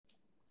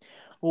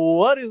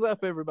What is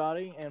up,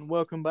 everybody, and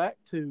welcome back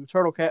to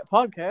Turtle Cat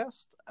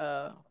Podcast.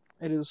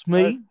 It is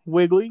me,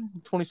 Wiggly,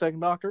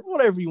 22nd Doctor,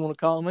 whatever you want to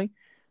call me.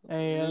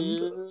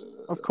 And,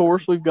 of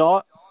course, we've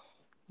got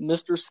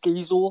Mr.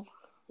 Skeezel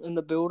in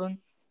the building,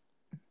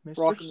 Mr.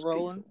 rock and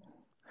rolling.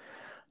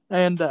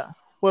 And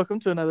welcome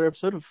to another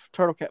episode of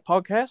Turtle Cat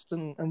Podcast,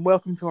 and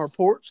welcome to our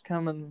porch.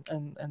 Come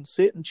and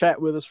sit and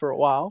chat with us for a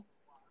while.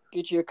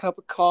 Get you a cup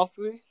of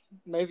coffee,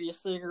 maybe a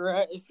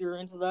cigarette if you're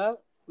into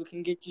that. We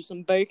can get you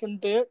some bacon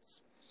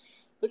bits.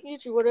 We can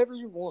get you whatever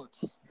you want.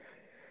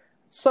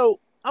 So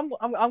I'm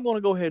going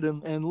to go ahead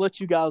and let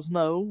you guys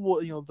know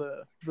what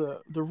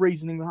the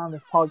reasoning behind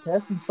this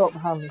podcast. And thought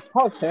behind this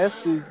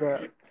podcast is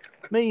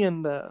me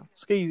and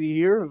Skeezy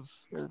here have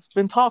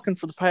been talking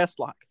for the past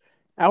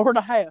hour and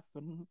a half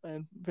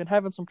and been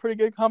having some pretty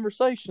good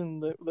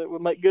conversation that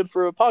would make good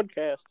for a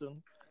podcast.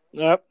 And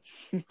Yep.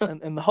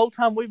 and the whole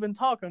time we've been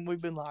talking, we've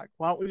been like,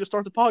 why don't we just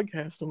start the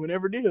podcast? And we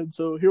never did.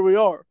 So here we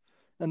are.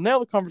 And now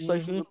the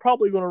conversations are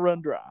probably going to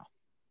run dry.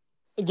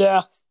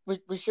 Yeah,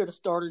 we should have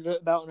started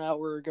it about an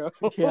hour ago.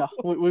 Yeah,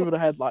 we would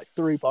have had like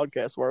 3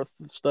 podcasts worth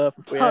of stuff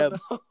if we had.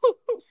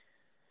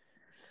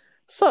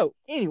 So,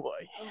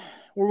 anyway,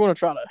 we're going to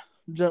try to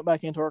jump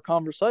back into our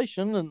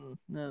conversation.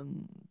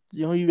 And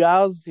you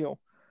guys,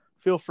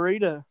 feel free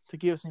to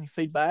give us any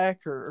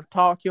feedback or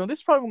talk. This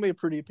is probably going to be a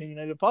pretty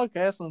opinionated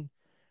podcast. And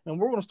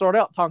we're going to start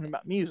out talking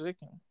about music.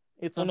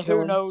 And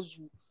who knows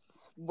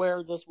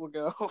where this will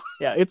go.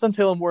 Yeah, it's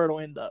until and where it'll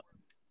end up.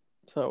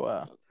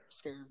 So,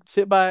 scared.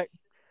 Sit back,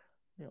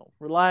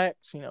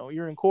 relax.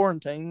 You're in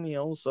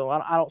quarantine, so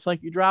I don't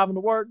think you're driving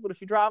to work. But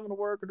if you're driving to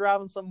work or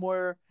driving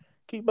somewhere,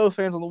 keep both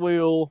hands on the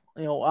wheel,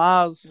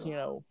 eyes,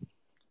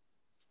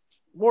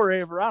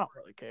 wherever. I don't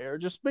really care.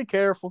 Just be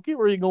careful. Keep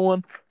where you're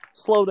going.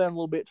 Slow down a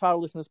little bit. Try to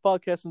listen to this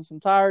podcast in its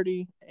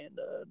entirety, and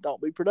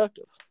don't be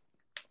productive.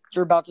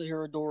 You're about to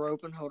hear a door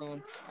open. Hold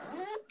on.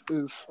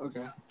 Oof.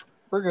 Okay.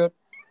 We're good.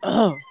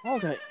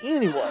 Okay.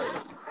 Anyway,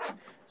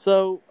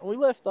 so we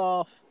left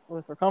off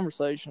with our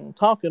conversation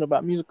talking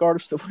about music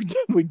artists that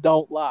we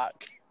don't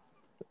like.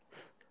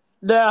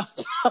 Yeah.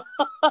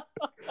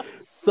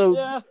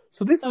 So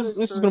this is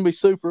going to be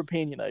super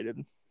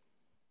opinionated.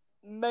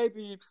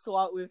 Maybe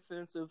slightly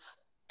offensive.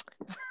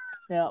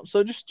 Yeah.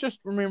 So just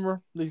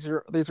remember, these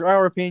are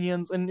our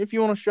opinions, and if you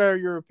want to share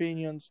your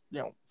opinions,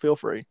 feel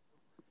free.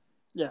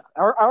 Yeah,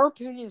 our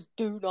opinions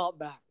do not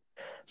matter.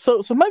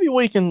 So maybe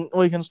we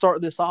can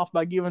start this off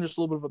by giving just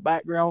a little bit of a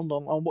background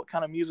on what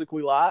kind of music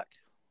we like.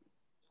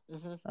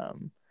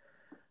 Mm-hmm.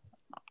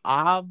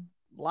 I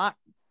like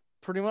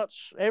pretty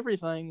much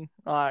everything.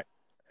 Like,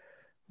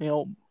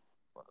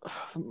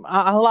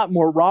 I like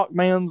more rock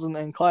bands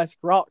and classic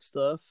rock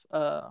stuff.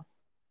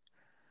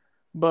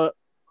 But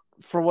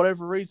for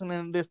whatever reason,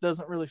 and this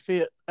doesn't really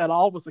fit at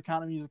all with the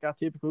kind of music I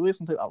typically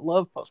listen to. I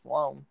love Post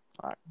Malone.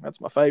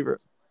 That's my favorite,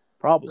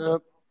 probably.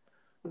 Yep.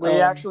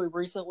 We actually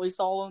recently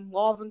saw him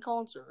live in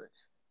concert.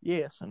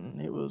 Yes, and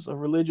it was a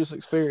religious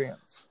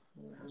experience.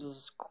 It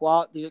was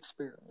quite the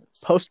experience.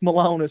 Post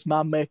Malone is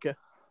my mecca.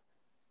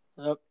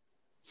 Yep.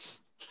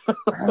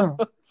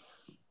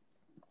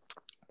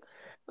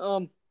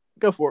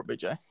 Go for it,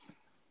 BJ.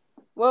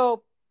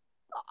 Well,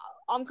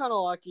 I'm kind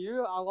of like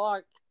you.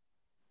 I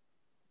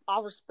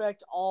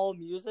respect all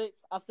music.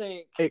 I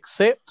think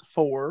except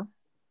for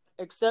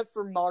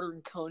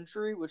modern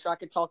country, which I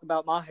could talk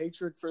about my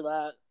hatred for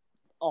that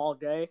all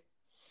day.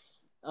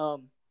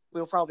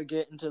 We'll probably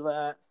get into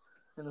that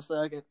in a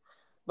second,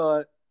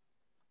 but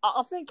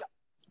I think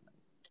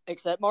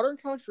except modern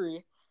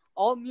country,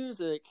 all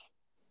music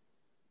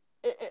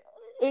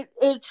it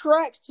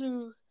attracts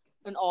to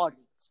an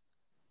audience,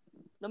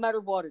 no matter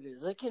what it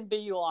is. It can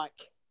be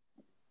like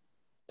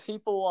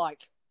people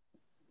like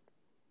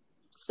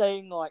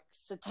saying like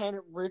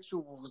satanic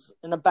rituals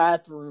in a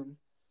bathroom,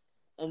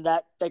 and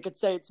that they could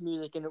say it's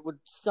music and it would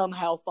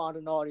somehow find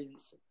an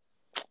audience.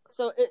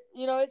 So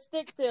it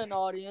sticks to an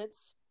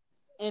audience,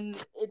 and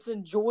it's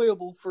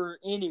enjoyable for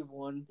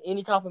anyone.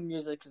 Any type of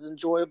music is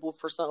enjoyable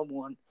for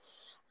someone.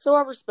 So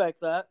I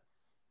respect that,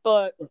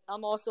 but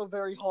I'm also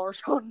very harsh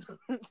on.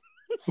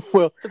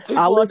 Well,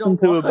 I listen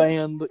to a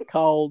band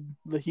called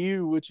The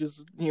Hue, which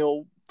is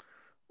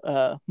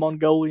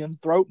Mongolian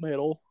throat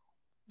metal.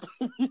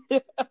 Yeah,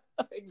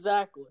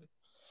 exactly.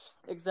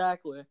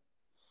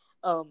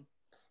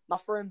 My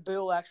friend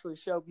Bill actually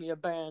showed me a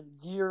band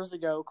years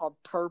ago called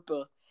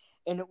Purpa,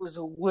 and it was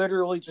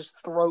literally just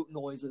throat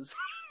noises.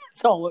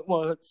 That's all it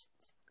was.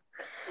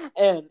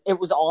 And it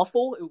was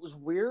awful. It was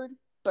weird,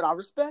 but I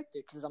respect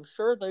it because I'm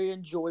sure they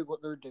enjoy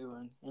what they're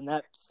doing, and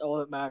that's all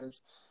that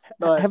matters.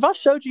 But have I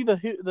showed you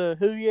the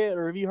Who yet,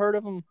 or have you heard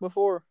of them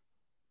before?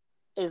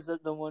 Is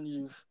it the one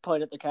you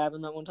played at the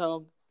cabin that one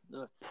time?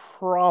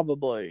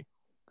 Probably.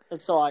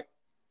 It's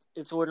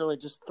literally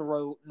just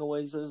throat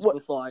noises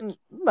with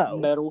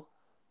metal.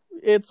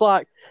 It's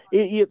like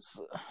it's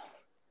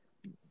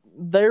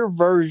their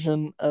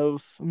version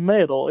of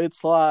metal.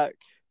 It's like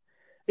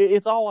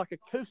it's all like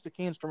acoustic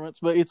instruments,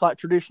 but it's like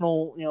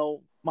traditional,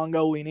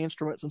 Mongolian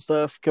instruments and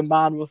stuff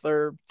combined with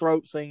their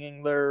throat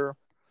singing.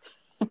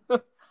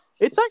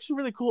 It's actually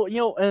really cool,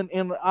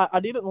 and I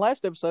did it in the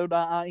last episode.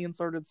 I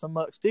inserted some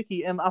Muck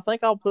Sticky, and I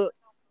think I'll put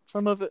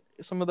some of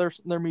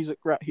their music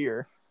right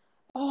here.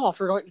 Oh, I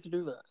forgot you could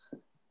do that.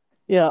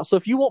 Yeah, so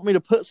if you want me to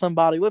put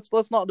somebody, let's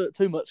not do it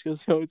too much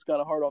because it's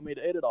kind of hard on me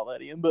to edit all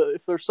that in. But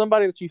if there's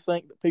somebody that you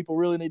think that people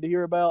really need to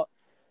hear about,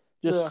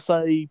 just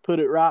say put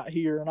it right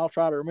here, and I'll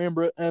try to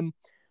remember it. And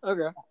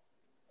okay,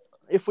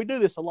 if we do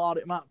this a lot,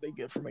 it might be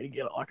good for me to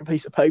get like a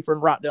piece of paper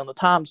and write down the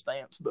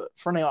timestamps. But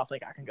for now, I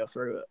think I can go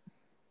through it.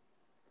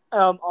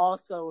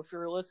 Also, if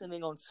you're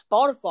listening on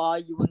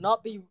Spotify, you would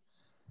not be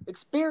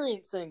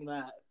experiencing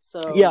that.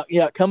 So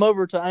yeah, come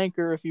over to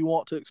Anchor if you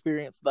want to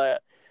experience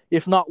that.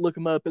 If not, look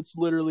them up. It's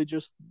literally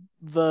just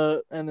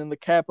and then the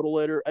capital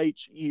letter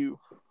HU.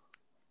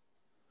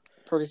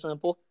 Pretty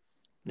simple.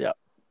 Yeah.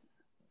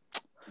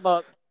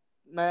 But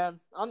man,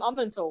 I'm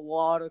into a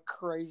lot of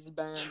crazy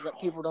bands that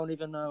people don't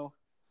even know.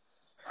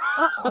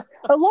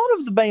 A lot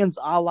of the bands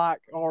I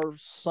like are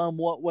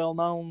somewhat well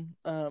known,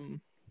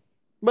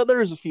 but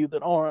there's a few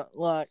that aren't.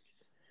 Like,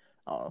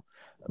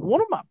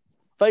 one of my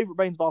favorite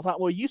bands of all time.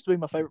 Well, it used to be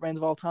my favorite bands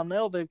of all time.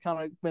 Now they've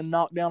kind of been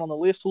knocked down on the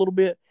list a little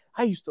bit.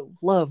 I used to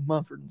love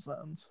Mumford &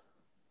 Sons.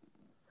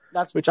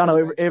 Which I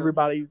know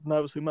everybody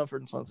knows who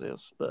Mumford & Sons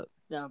is. But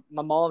yeah,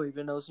 my mom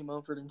even knows who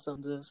Mumford &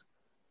 Sons is.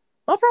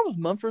 My problem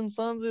with Mumford &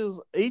 Sons is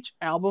each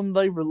album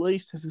they've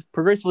released has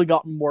progressively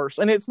gotten worse.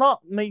 And it's not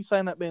me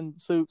saying that being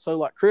so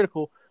like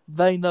critical.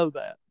 They know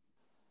that.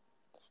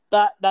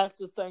 That's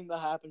the thing that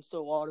happens to a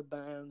lot of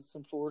bands,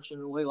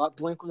 unfortunately. Like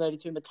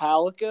Blink-182,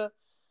 Metallica.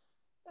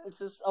 It's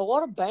just a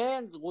lot of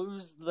bands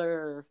lose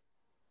their,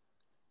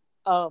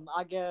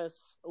 I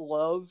guess,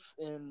 love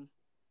and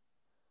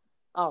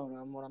I don't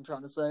know what I'm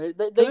trying to say.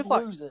 They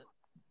lose it.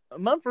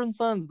 Mumford &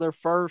 Sons, their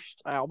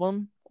first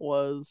album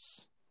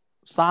was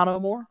Sigh No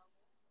More.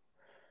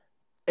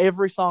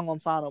 Every song on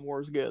Sigh No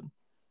More is good.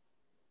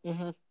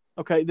 Mm-hmm.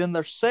 Okay, then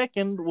their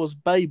second was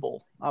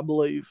Babel, I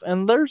believe.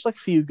 And there's a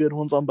few good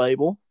ones on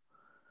Babel.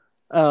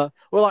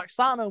 Like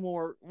Sigh No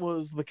More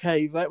was The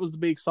Cave. That was the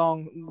big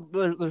song.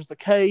 There's The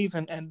Cave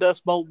and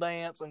Dust Bowl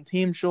Dance and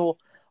Tim Shul.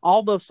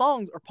 All those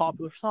songs are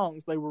popular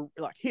songs. They were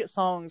like hit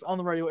songs on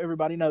the radio.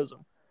 Everybody knows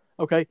them.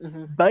 Okay.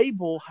 Mm-hmm.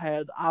 Babel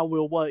had I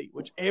Will Wait,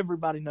 which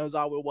everybody knows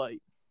I Will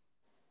Wait.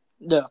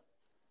 Yeah.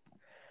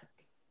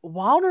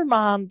 Wilder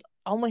Mind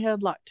only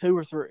had like 2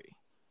 or 3.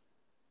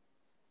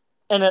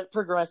 And it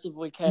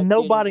progressively kept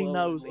Nobody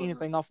knows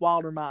anything off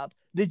Wilder Mind.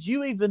 Did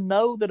you even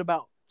know that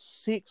about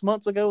 6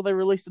 months ago they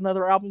released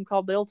another album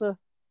called Delta?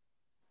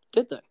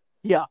 Did they?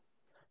 Yeah.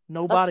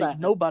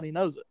 Nobody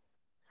knows it.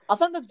 I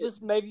think they've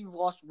just maybe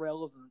lost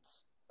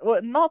relevance.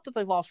 Well, not that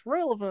they lost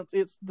relevance,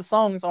 it's the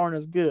songs aren't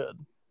as good.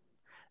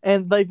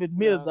 And they've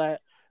admitted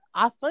that.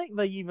 I think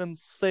they even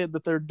said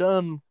that they're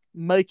done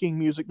making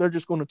music. They're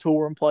just going to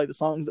tour and play the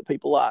songs that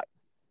people like.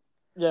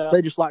 Yeah.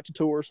 They just like to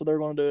tour, so they're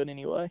going to do it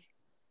anyway.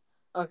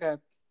 Okay.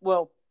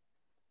 Well,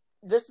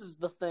 this is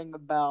the thing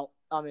about,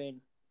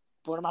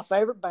 one of my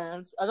favorite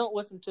bands. I don't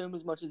listen to them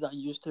as much as I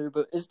used to,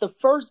 but it's the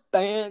first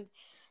band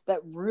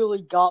that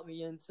really got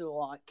me into,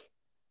 like,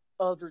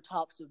 other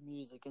types of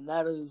music, and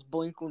that is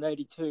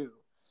Blink-182.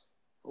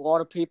 A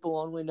lot of people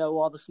only know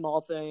All the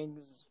Small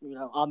Things,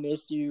 I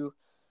Miss You,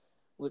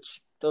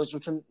 which those are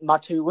my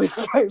 2 least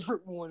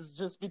favorite ones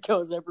just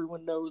because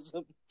everyone knows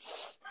them.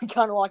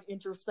 Kind of like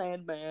Enter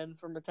Sandman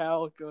from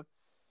Metallica.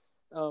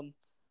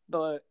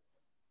 But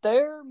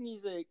their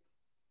music,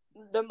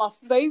 my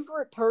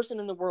favorite person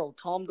in the world,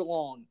 Tom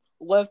DeLonge,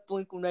 left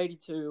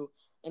Blink-182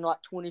 in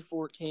like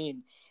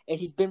 2014, and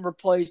he's been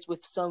replaced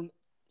with some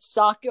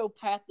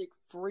psychopathic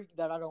freak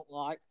that I don't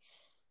like.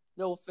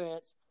 No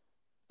offense.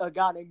 A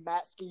guy named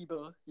Matt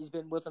Skiba. He's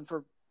been with him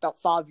for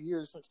about 5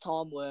 years since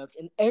Tom left.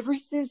 And ever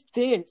since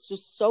then, it's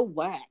just so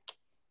whack.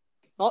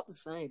 Not the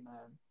same,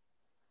 man.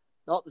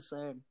 Not the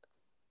same.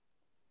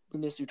 We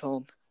miss you,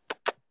 Tom.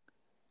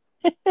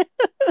 It's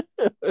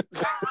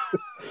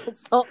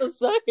not the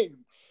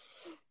same.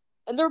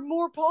 And they're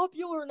more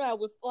popular now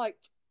with,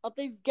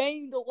 they've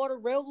gained a lot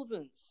of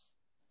relevance,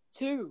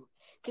 too.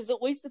 Because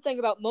at least the thing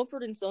about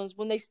Mumford & Sons,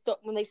 when they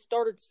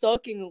started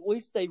sucking, at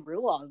least they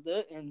realized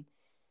it. And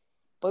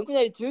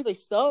Blink-182, they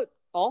suck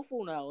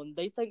awful now, and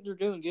they think they're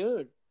doing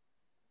good.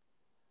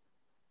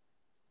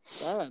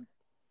 Sad.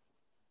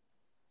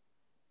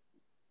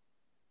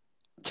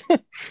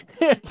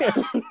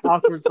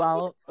 Awkward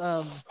silence.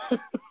 I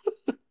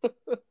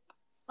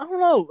don't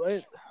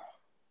know.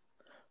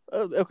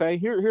 Okay,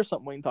 here's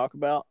something we can talk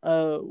about.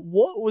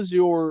 What was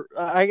your?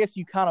 I guess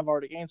you kind of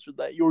already answered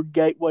that. Your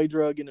gateway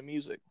drug into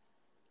music.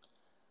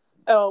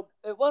 Oh,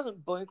 it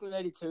wasn't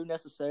Blink-182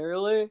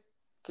 necessarily,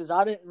 because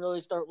I didn't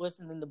really start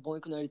listening to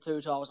Blink-182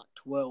 until I was like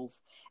 12,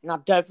 and I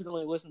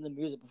definitely listened to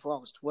music before I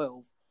was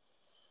 12.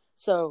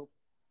 So,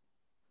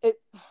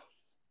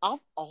 I've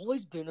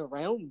always been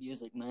around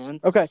music, man.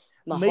 Okay,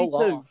 my whole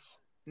life.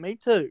 Me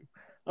too.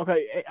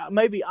 Okay,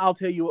 maybe I'll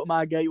tell you what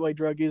my gateway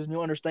drug is, and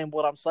you'll understand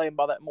what I'm saying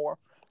by that more.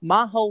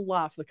 my whole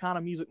life, the kind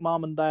of music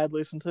mom and dad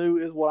listened to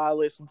is what I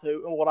listened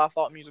to and what I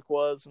thought music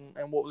was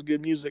and what was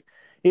good music.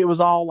 It was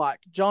all like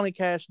Johnny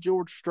Cash,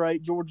 George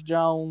Strait, George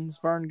Jones,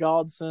 Vern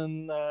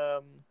Godson,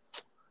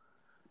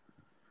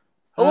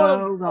 A lot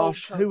of oh old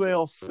gosh, who country.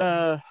 else?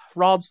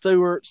 Rod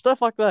Stewart,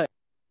 stuff like that.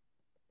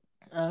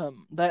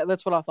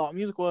 That's what I thought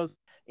music was.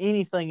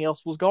 Anything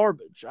else was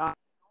garbage.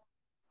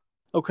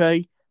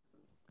 Okay,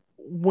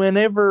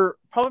 whenever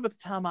probably by the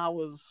time I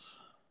was,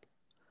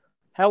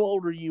 how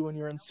old are you when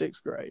you're in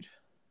sixth grade?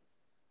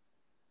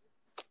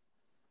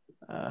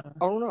 I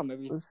don't know,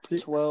 maybe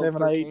 6, 12,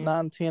 7, 8, 13,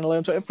 9, 10,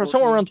 11, 12, for 14.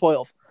 somewhere around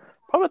 12.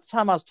 Probably at the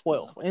time I was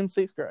 12 in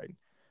sixth grade.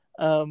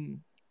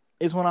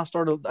 Is when I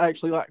started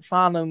actually like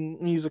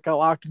finding music I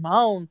liked of my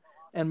own,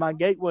 and my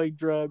gateway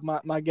drug,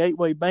 my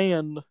gateway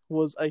band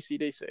was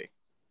AC/DC.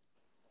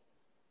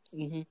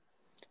 Mm-hmm.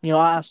 You know,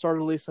 I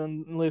started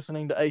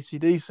listening to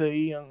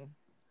AC/DC, and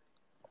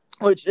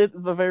which it's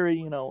a very,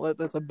 you know,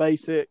 that's a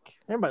basic.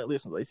 Everybody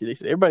listens to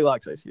AC/DC. Everybody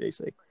likes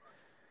AC/DC.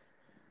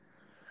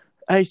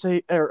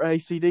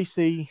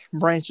 AC/DC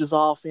branches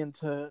off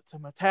into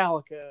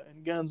Metallica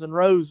and Guns N'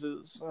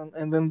 Roses,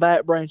 and then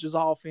that branches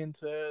off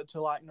into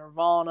like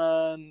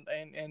Nirvana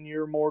and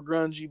your more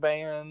grungy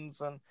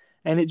bands,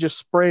 and it just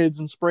spreads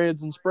and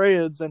spreads and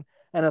spreads. And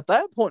at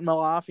that point in my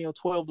life, you know,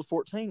 12 to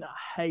 14,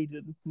 I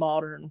hated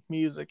modern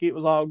music. It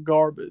was all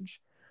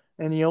garbage.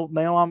 And you know,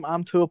 now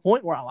I'm to a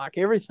point where I like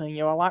everything.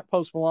 You know, I like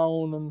Post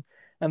Malone,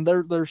 and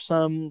there's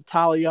some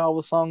Talia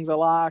songs I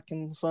like,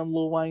 and some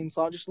Lil Wayne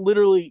songs. Just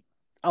literally,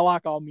 I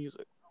like all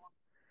music.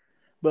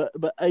 But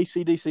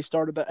AC/DC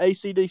started. But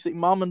AC/DC,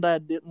 mom and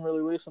dad didn't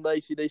really listen to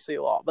AC/DC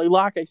a lot. They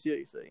like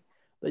AC/DC.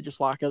 They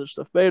just like other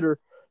stuff better.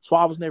 So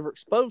I was never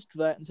exposed to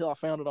that until I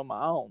found it on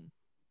my own.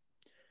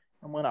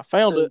 And when I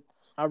found it,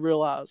 I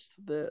realized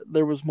that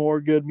there was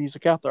more good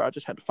music out there. I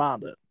just had to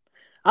find it.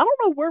 I don't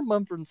know where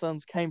Mumford &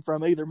 Sons came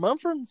from either.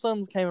 Mumford &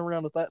 Sons came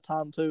around at that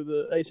time too,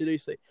 the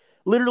AC/DC.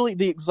 Literally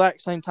the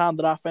exact same time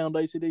that I found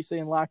AC/DC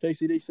and liked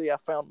AC/DC, I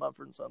found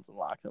Mumford & Sons and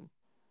liked them.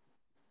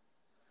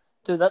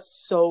 Dude, that's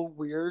so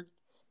weird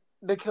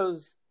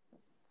because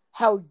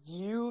how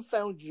you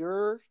found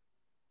your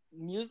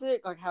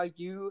music, like how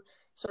you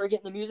started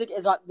getting the music,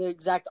 is like the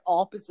exact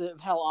opposite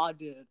of how I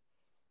did.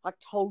 Like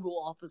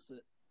total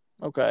opposite.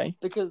 Okay.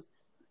 Because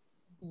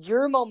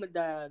your mom and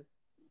dad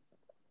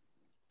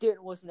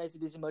didn't listen to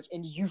AC/DC much,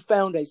 and you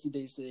found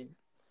AC/DC.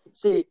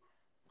 See,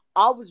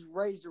 I was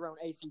raised around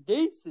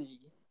AC/DC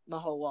my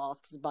whole life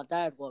because my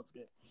dad loved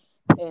it.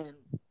 And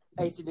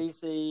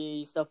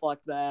AC/DC, stuff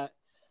like that.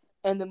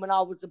 And then when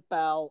I was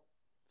about,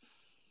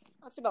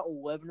 I'd say about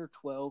 11 or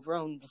 12,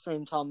 around the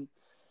same time,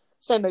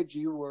 same age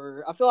you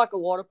were, I feel like a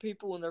lot of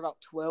people, when they're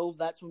about 12,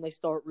 that's when they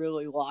start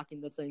really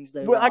liking the things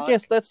they Well, like. I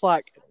guess that's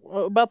like,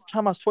 about the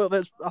time I was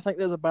 12, I think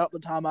that's about the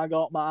time I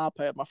got my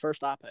iPad, my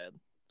first iPad.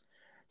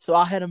 So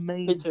I had a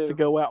means to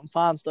go out and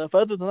find stuff.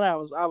 Other than that,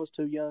 I was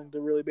too young to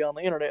really be on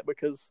the internet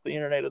because the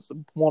internet is a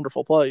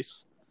wonderful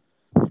place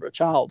for a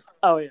child.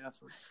 Oh, yeah,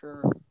 for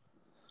sure.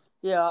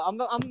 Yeah,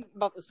 I'm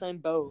about the same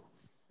boat.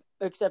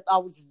 Except I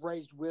was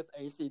raised with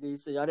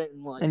AC/DC. I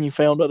didn't like. And you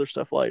found other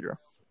stuff later.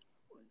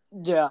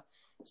 Yeah,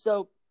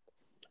 so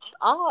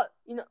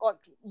you know, like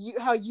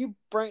how you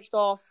branched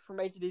off from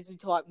AC/DC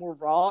to like more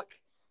rock.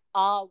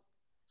 I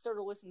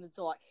started listening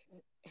to like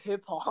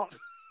hip hop.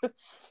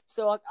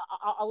 So like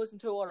I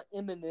listened to a lot of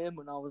Eminem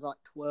when I was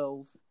like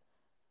 12,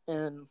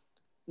 and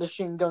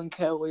Machine Gun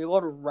Kelly, a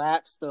lot of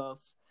rap stuff.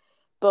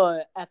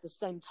 But at the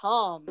same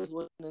time, I was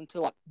listening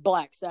to like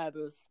Black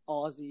Sabbath,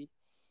 Ozzy,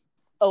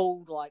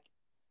 old like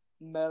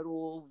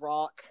metal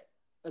rock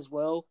as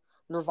well,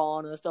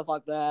 Nirvana, stuff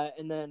like that.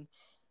 And then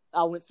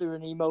I went through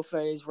an emo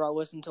phase where I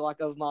listened to like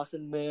Of Mice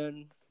and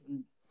Men,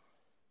 and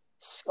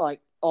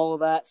like all of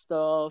that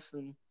stuff,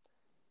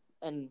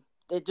 and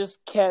it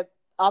just kept.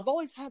 I've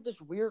always had this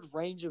weird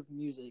range of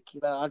music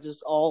that I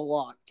just all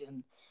liked,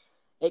 and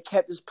it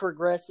kept just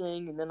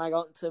progressing. And then I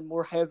got into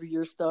more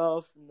heavier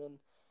stuff, and then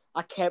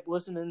I kept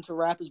listening to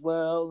rap as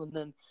well, and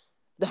then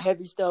the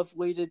heavy stuff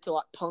leaded to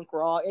like punk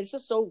rock. It's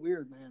just so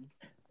weird, man.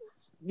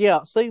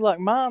 Yeah, see, like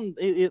mine,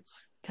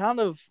 it's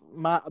kind of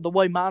the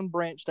way mine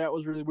branched out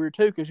was really weird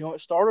too, because you know it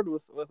started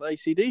with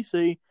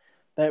AC/DC,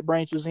 that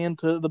branches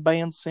into the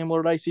bands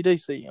similar to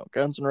AC/DC, you know,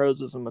 Guns N'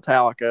 Roses and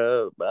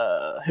Metallica.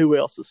 Who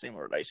else is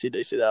similar to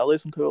AC/DC that I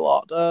listen to a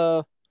lot?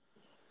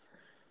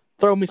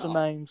 Throw me some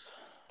names.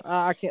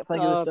 I can't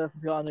think of this stuff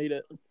until I need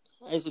it.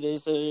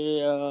 AC/DC.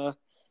 There's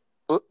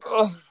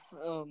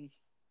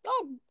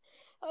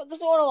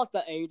a lot of like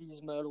the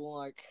 '80s metal,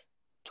 like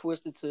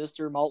Twisted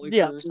Sister, Motley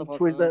Crue, stuff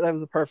like that. That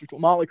was a perfect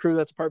one. Motley Crue,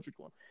 that's a perfect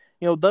one.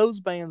 You know, those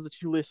bands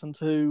that you listen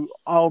to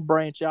all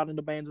branch out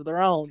into bands of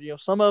their own. You know,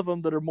 some of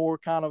them that are more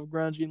kind of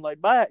grungy and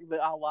laid back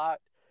that I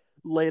liked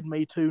led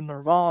me to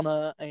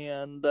Nirvana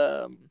and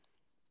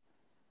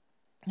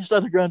just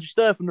other grungy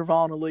stuff. And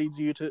Nirvana leads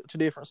you to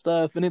different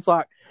stuff. And it's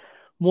like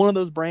one of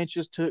those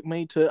branches took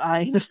me to,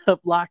 I ended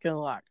up liking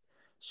like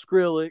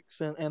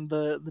Skrillex and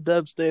the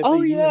dubstep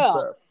Oh, EDM yeah.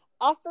 stuff.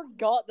 I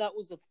forgot that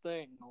was a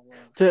thing.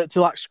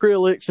 To like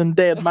Skrillex and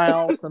Dead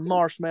Mouse and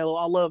Marshmello.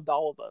 I loved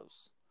all of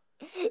those.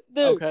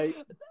 Dude, Okay.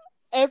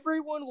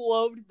 everyone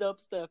loved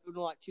dubstep in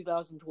like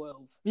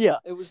 2012. Yeah.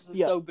 It was just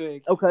Yeah. so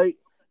big. Okay.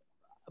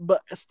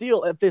 But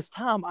still, at this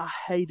time, I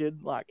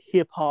hated like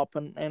hip hop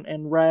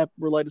and rap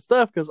related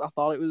stuff because I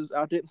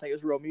didn't think it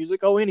was real music.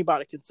 Oh,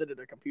 anybody can sit at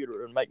a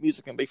computer and make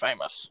music and be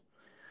famous.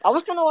 I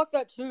was kind of like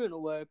that too in a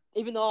way,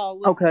 even though I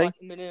listened to like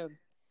Eminem.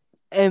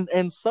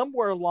 And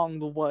somewhere along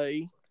the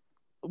way,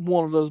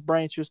 one of those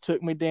branches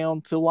took me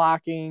down to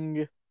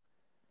liking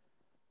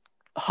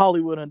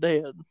Hollywood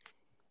Undead.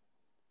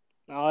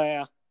 Oh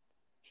yeah.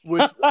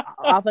 Which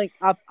I think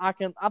I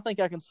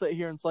can sit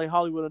here and say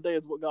Hollywood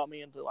Undead is what got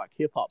me into like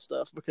hip hop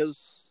stuff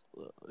because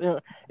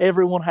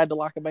everyone had to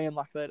like a band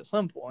like that at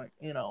some point,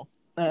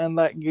 and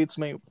that gets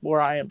me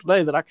where I am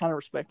today. That I kind of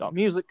respect all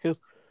music because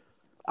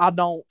I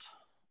don't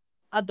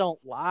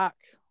like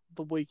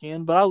The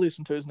Weeknd, but I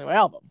listen to his new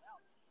album.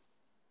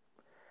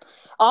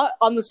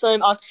 I'm the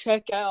same. I try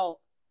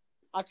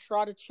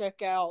to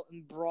check out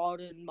and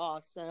broaden my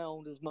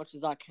sound as much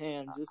as I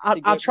can. Just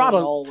to I try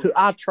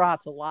I try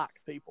to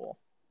like people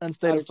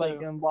instead of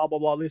thinking blah blah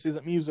blah. This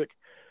isn't music.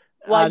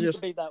 Well, I used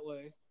to be that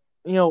way.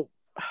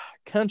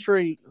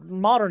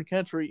 Modern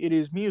country. It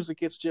is music.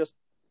 It's just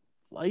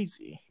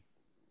lazy.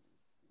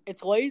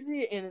 It's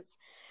lazy, and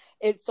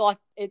it's like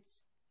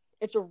it's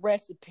a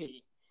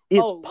recipe.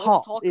 It's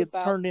pop. It's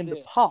turned into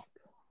pop.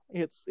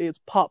 It's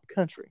pop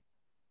country.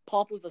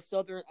 Pop with a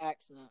southern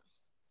accent.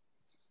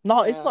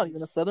 No, it's not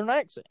even a southern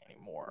accent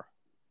anymore.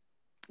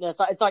 Yeah,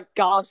 it's like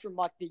guys from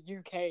like the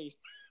UK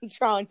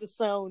trying to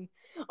sound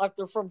like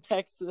they're from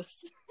Texas.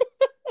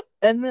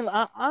 And then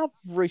I've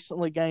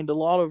recently gained a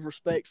lot of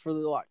respect for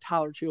the like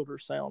Tyler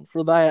Childers sound,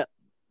 for that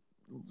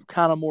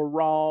kind of more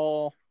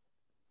raw.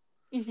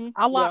 Mm-hmm.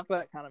 I like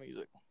that kind of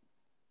music.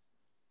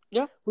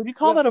 Yeah. Would you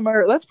call that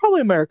That's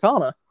probably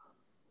Americana.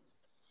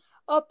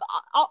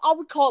 I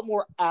would call it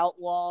more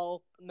outlaw.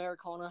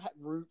 Americana had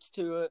roots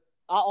to it.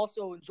 I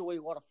also enjoy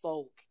a lot of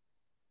folk.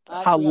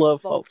 I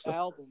love folk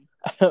album.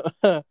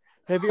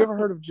 Have you ever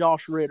heard of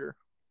Josh Ritter?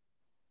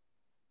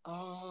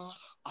 I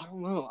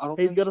don't know.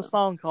 He's got a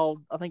song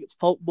called, I think it's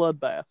Folk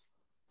Bloodbath.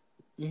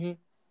 Mm-hmm.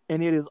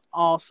 And it is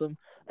awesome.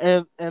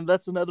 And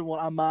that's another one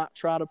I might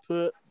try to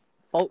put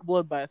Folk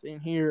Bloodbath in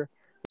here.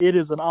 It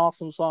is an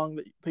awesome song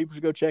that people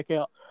should go check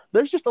out.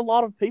 There's just a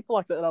lot of people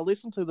like that I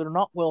listen to that are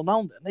not well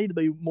known that need to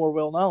be more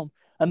well known.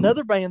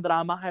 Another band that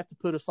I might have to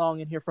put a song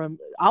in here from,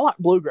 I like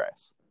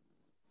bluegrass.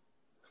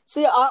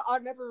 See, I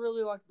never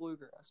really liked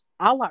bluegrass.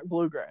 I like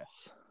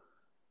bluegrass.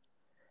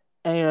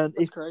 And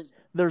it's crazy.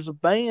 There's a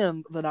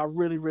band that I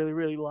really, really,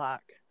 really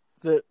like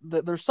that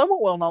they're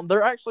somewhat well known.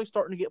 They're actually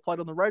starting to get played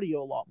on the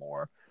radio a lot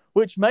more,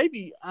 which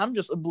maybe I'm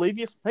just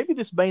oblivious. Maybe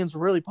this band's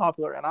really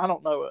popular and I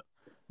don't know it,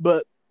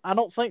 but I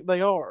don't think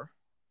they are.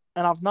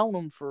 And I've known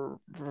them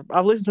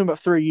I've listened to them about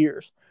 3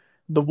 years.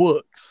 The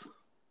Wooks.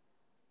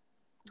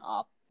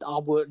 I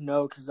wouldn't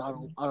know because I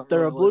don't. They're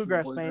really a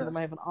bluegrass band and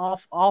they have an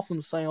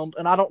awesome sound.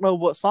 And I don't know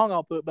what song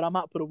I'll put, but I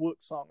might put a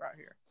Wooks song right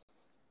here.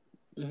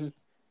 Mm-hmm.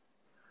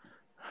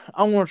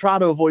 I want to try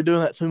to avoid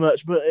doing that too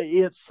much, but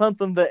it's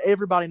something that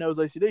everybody knows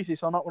AC/DC,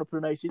 so I'm not going to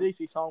put an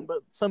AC/DC song,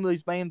 but some of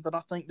these bands that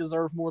I think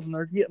deserve more than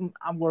they're getting,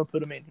 I'm going to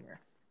put them in here.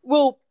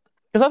 Well,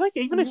 because I think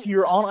even if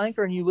you're on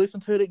Anchor and you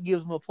listen to it, it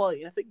gives them a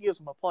play. And if it gives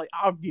them a play,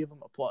 I'll give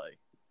them a play.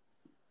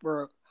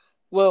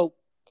 Well,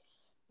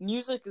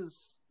 music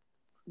is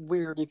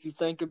weird if you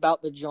think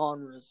about the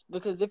genres.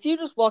 Because if you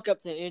just walk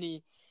up to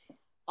any,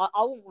 I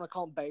won't want to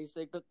call them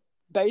basic, but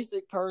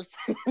basic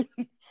person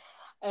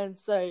and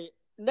say,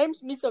 name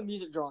me some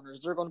music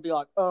genres, they're going to be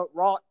like,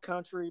 rock,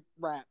 country,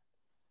 rap.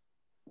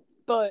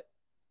 But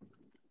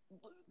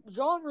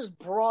genres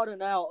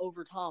broaden out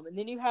over time, and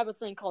then you have a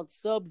thing called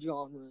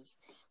subgenres,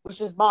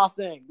 which is my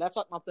thing. That's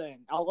like my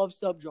thing. I love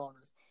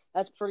subgenres.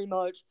 That's pretty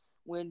much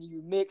when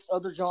you mix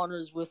other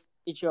genres with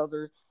each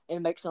other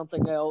and make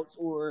something else.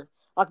 Or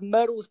like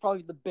metal is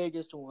probably the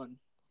biggest one.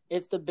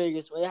 It's the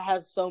biggest one. It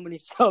has so many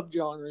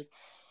subgenres.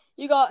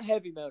 You got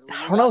heavy metal.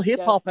 I don't know.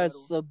 Hip hop has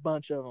a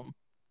bunch of them.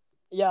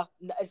 Yeah,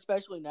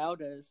 especially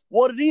nowadays.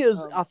 What it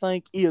is, I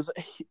think, is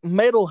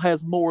metal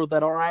has more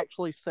that are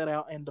actually set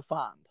out and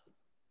defined.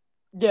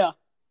 Yeah.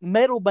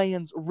 Metal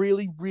bands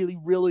really, really,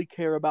 really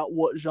care about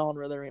what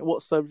genre they're in,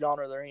 what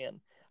subgenre they're in.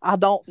 I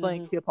don't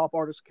think hip-hop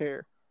artists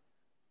care.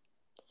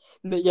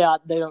 Yeah,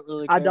 they don't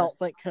really care. I don't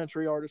think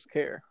country artists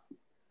care.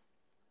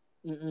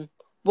 Mm-mm.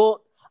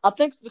 Well, I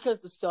think it's because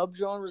the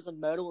subgenres of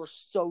metal are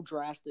so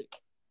drastic.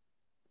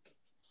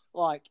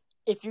 Like,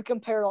 if you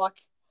compare, like,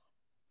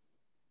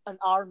 an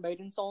Iron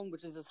Maiden song,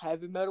 which is just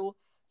heavy metal,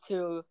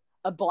 to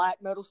a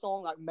black metal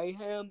song like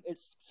Mayhem, it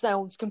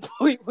sounds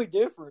completely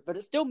different, but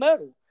it's still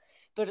metal.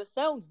 But it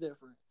sounds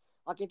different.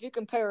 Like if you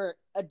compare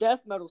a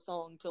death metal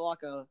song to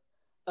like a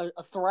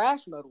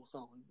thrash metal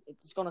song,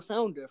 it's gonna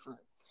sound different,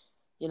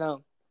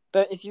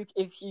 But if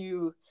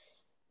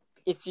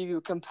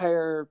you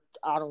compare,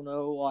 I don't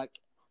know, like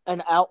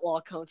an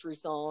outlaw country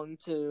song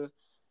to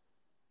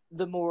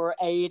the more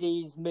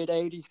 80s,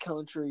 mid-80s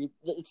country,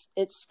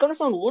 it's going to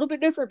sound a little bit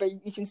different, but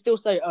you can still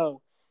say,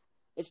 oh,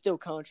 it's still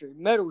country.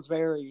 Metal's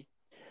very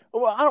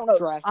Well, I don't know.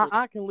 drastic.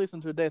 I can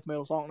listen to a death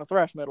metal song and a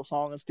thrash metal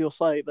song and still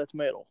say that's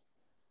metal.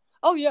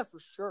 Oh, yeah, for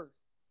sure.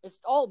 It's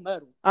all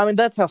metal. I mean,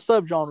 that's how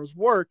subgenres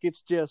work.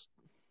 It's just,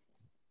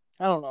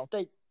 I don't know.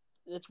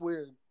 It's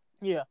weird.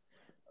 Yeah.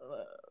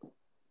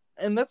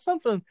 And that's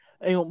something,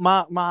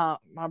 my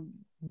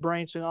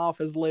branching off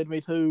has led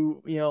me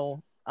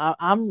to,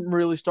 I'm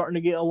really starting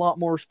to get a lot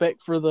more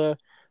respect for the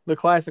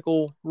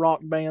classical rock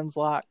bands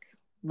like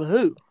The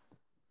Who.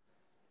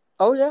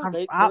 Oh, yeah.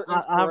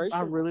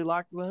 I really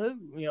like The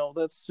Who.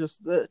 That's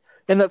just that.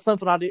 And that's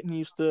something I didn't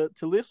used to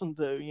listen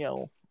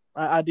to.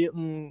 I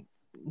didn't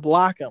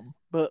like them.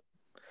 But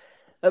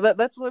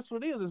that's what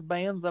it is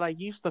bands that I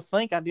used to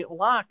think I didn't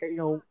like.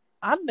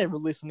 I'd never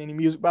listened to any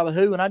music by The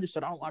Who, and I just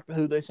said, I don't like The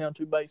Who. They sound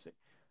too basic.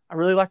 I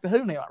really like The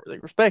Who now. I really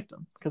respect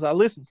them because I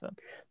listen to them.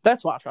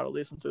 That's why I try to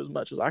listen to as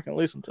much as I can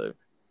listen to.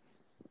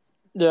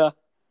 Yeah.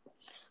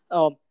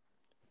 What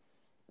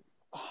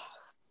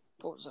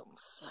was I going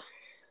to say?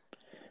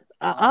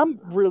 I'm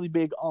really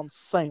big on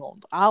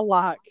sound. I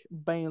like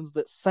bands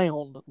that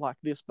sound like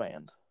this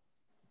band.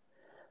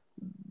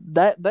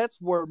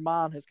 That's where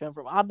mine has come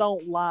from. I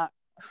don't like.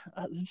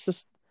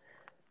 It's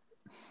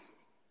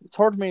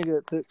hard for me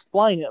to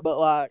explain it, but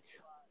like,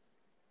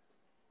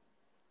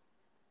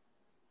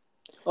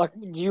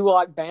 do you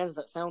like bands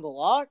that sound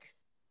alike?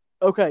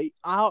 Okay,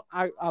 I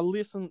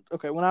listened.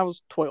 Okay, when I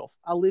was 12,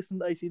 I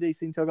listened to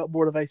AC/DC until I got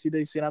bored of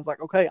AC/DC, and I was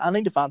like, okay, I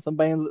need to find some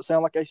bands that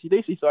sound like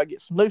AC/DC, so I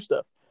get some new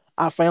stuff.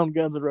 I found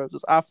Guns N'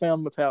 Roses, I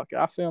found Metallica,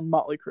 I found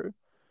Motley Crue. And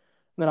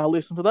then I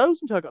listened to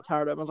those until I got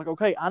tired of them. I was like,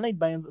 okay, I need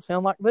bands that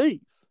sound like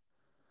these.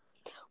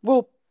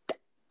 Well,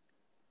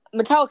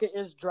 Metallica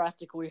is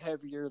drastically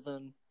heavier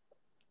than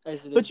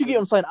AC/DC. But you get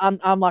what I'm saying?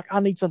 I'm like, I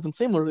need something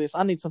similar to this.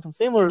 I need something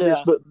similar to this,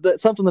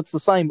 but something that's the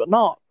same but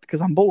not, because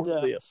I'm bored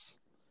of this.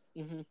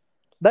 Mm-hmm.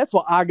 That's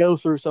why I go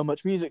through so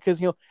much music, because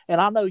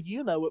and I know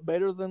you know it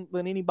better than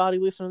anybody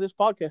listening to this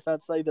podcast.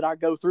 I'd say that I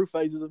go through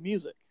phases of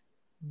music,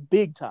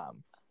 big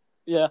time.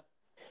 Yeah.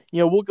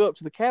 We'll go up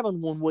to the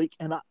cabin one week,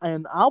 and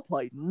I'll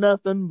play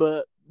nothing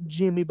but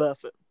Jimmy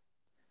Buffett.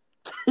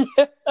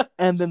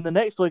 And then the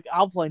next week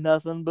I'll play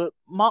nothing but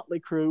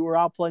Motley Crue, or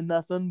I'll play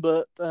nothing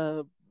but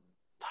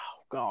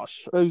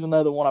who's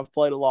another one I've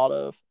played a lot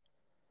of?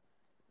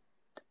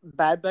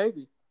 Bad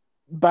Baby.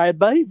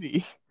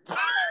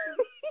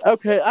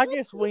 Okay, I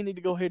guess we need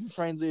to go ahead and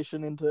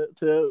transition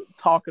into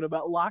talking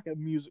about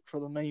liking music for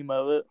the meme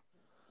of it.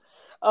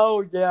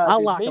 Oh, yeah. I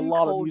like a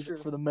lot of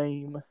music for the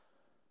meme.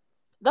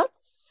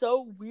 That's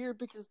so weird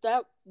because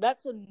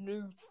that's a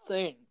new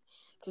thing.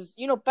 Because,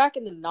 back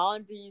in the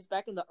 90s,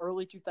 back in the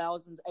early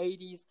 2000s,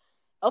 80s,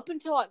 up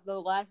until like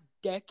the last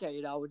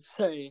decade, I would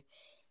say,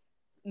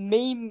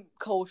 meme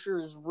culture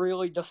has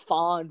really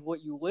defined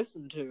what you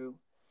listen to.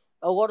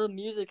 A lot of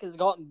music has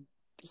gotten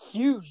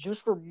huge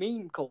just for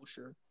meme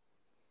culture.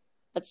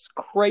 That's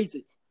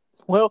crazy.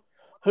 Well,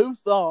 who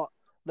thought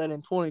that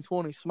in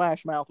 2020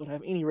 Smash Mouth would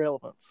have any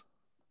relevance?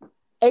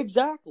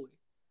 Exactly.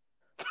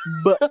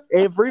 But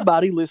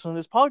everybody listening to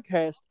this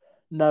podcast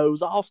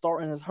knows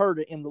All-Star and has heard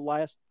it in the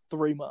last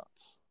 3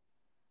 months.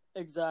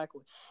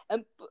 Exactly.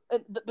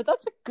 But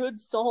that's a good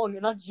song,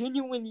 and I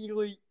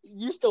genuinely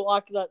used to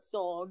like that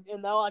song,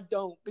 and now I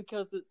don't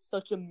because it's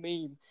such a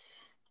meme.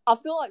 I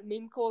feel like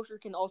meme culture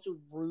can also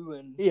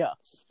ruin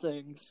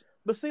things.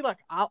 But see, like,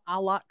 I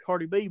like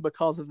Cardi B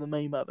because of the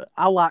meme of it.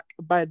 I like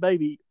Bad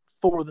Baby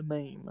for the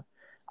meme.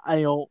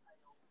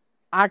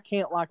 I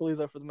can't like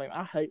Lizzo for the meme.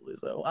 I hate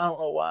Lizzo. I don't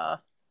know why.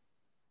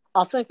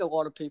 I think a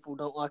lot of people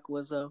don't like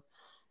Lizzo,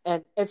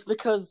 and it's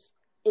because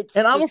it's.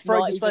 And I'm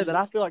afraid to say that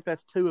I feel like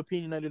that's too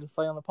opinionated to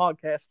say on the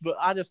podcast, but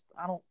I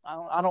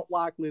don't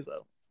like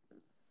Lizzo.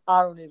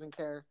 I don't even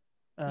care.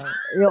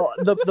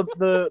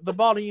 The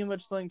body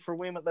image thing for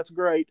women, that's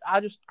great.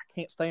 I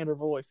can't stand her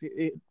voice.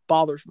 It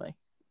bothers me.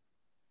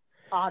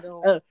 I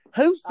don't.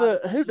 Who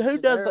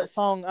does that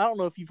song? I don't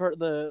know if you've heard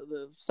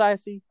the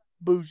Sassy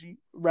Bougie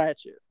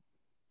Ratchet.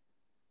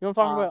 You know what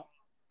I'm talking about?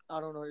 I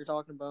don't know what you're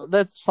talking about.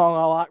 That's the song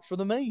I like for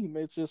the meme.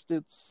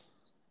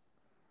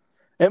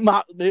 It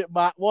might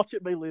watch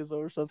it be Lizzo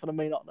or something. I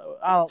may not know it.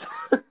 I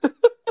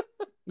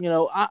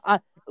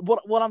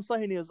don't. What I'm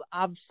saying is,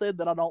 I've said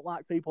that I don't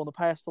like people in the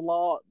past a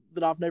lot,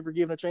 that I've never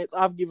given a chance.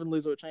 I've given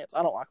Lizzo a chance.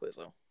 I don't like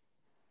Lizzo.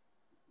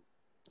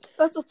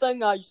 That's the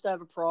thing I used to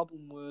have a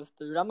problem with,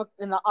 dude. I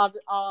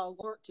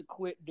learned to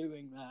quit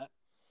doing that.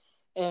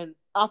 And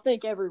I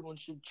think everyone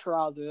should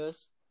try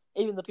this,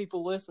 even the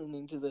people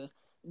listening to this.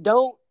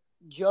 Don't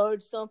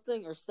judge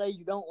something or say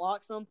you don't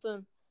like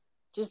something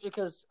just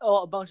because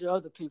a bunch of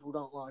other people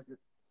don't like it.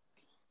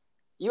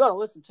 You got to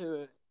listen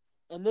to it,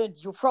 and then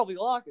you'll probably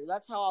like it.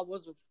 That's how I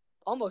was with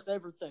almost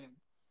everything.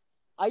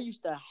 I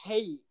used to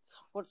hate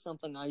what's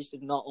something I used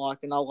to not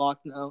like and I like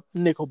now.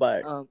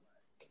 Nickelback.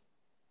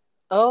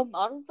 I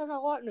don't think I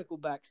like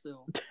Nickelback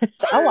still.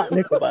 I like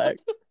Nickelback.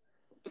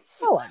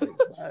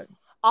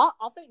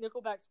 I think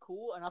Nickelback's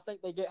cool, and I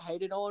think they get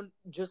hated on,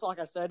 just like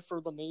I said,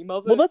 for the meme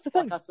of it. Well, that's the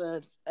thing. Like I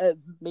said,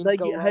 they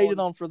get hated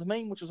on for the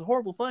meme, which is a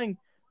horrible thing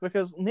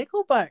because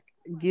Nickelback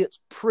gets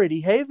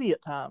pretty heavy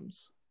at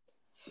times.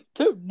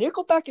 Dude,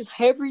 Nickelback is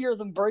heavier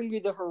than Bring Me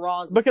the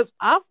Horizon. Because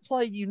I've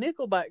played you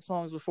Nickelback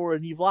songs before,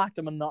 and you've liked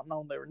them and not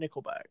known they were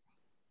Nickelback.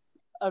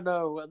 I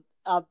know.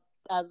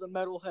 As a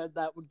metalhead,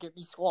 that would get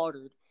me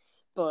slaughtered.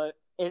 But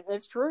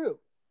it's true.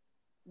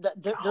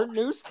 Their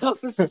new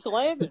stuff is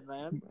slamming,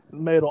 man.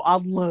 Metal. I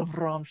love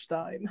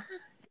Rammstein.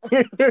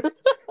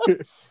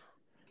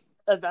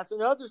 That's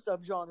another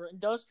subgenre,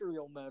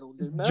 industrial metal,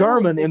 dude.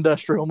 German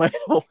industrial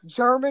metal.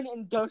 German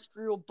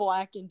industrial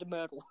blackened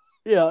metal.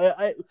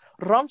 Yeah,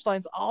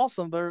 Rammstein's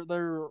awesome. They're.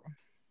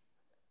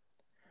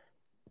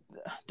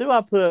 Do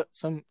I put?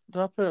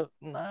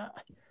 Nah.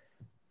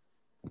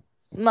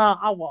 Nah,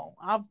 I won't.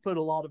 I've put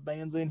a lot of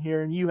bands in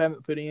here, and you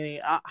haven't put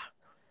any.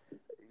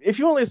 If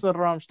you want to listen to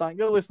Rammstein,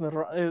 go listen to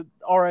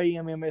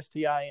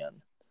Rammstin.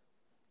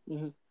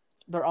 Mm-hmm.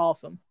 They're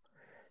awesome.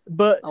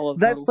 But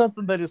that's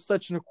something that is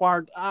such an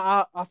acquired.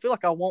 I feel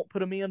like I won't put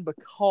them in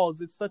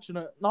because it's such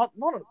not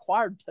an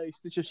acquired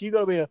taste. It's just you got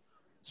to be a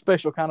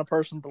special kind of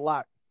person to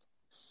like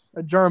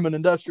a German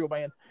industrial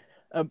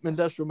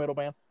metal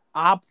band.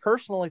 I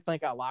personally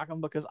think I like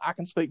them because I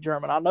can speak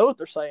German. I know what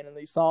they're saying in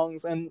these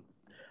songs, and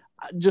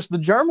just the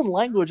German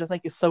language I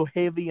think is so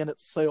heavy in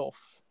itself.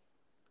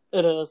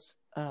 It is.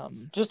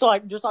 Just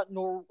like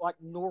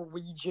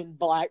Norwegian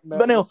black metal.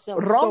 But now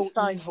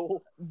Rammstein,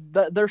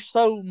 they're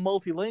so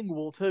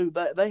multilingual too.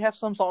 They have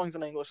some songs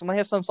in English, and they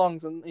have some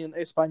songs in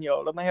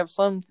Espanol, and they have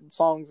some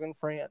songs in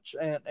French,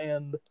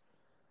 and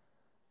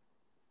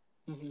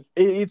mm-hmm.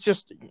 It's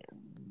just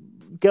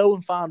go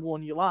and find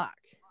one you like.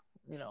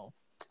 You know.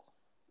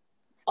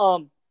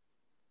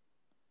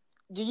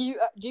 Do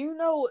you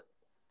know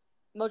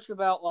much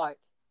about like?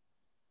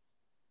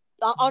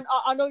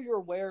 I know you're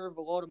aware of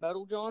a lot of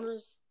metal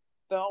genres.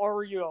 But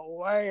are you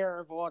aware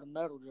of a lot of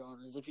metal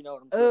genres, if you know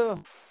what I'm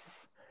saying?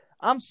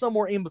 I'm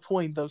somewhere in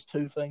between those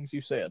two things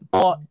you said.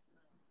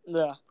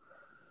 Yeah.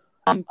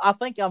 I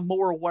think I'm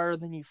more aware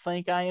than you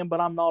think I am, but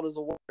I'm not as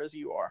aware as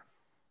you are.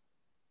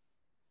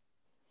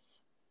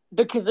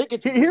 Because it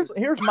gets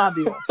here's my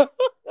deal.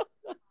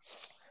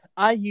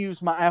 I use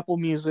my Apple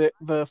Music,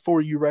 the For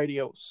You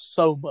radio,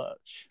 so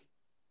much.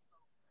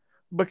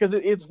 Because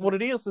it's what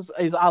it is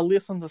I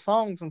listen to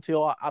songs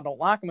until I don't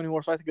like them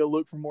anymore, so I have to go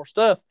look for more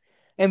stuff.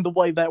 And the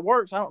way that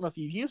works, I don't know if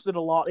you've used it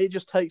a lot, it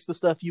just takes the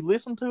stuff you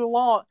listen to a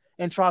lot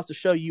and tries to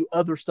show you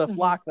other stuff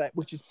like that,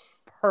 which is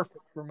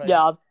perfect for me.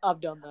 Yeah,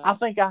 I've done that. I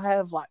think I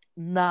have like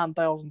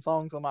 9,000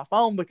 songs on my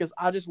phone because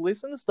I just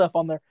listen to stuff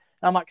on there.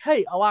 And I'm like,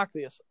 hey, I like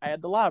this.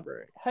 Add the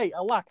library. Hey,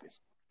 I like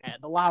this.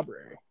 Add the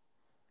library.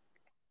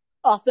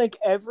 I think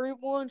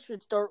everyone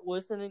should start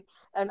listening.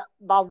 And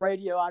by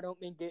radio, I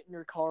don't mean get in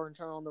your car and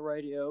turn on the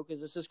radio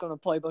because it's just going to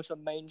play a bunch of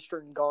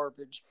mainstream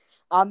garbage.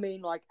 I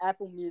mean, like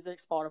Apple Music,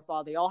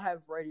 Spotify, they all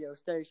have radio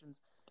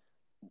stations.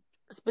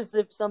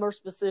 Some are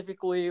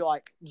specifically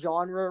like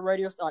genre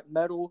radio, like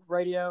metal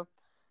radio.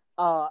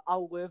 I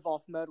live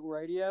off metal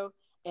radio,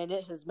 and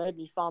it has made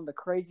me find the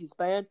craziest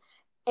bands.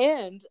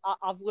 And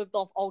I've lived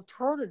off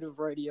alternative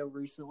radio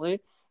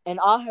recently, and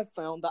I have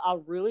found that I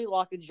really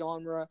like a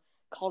genre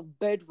called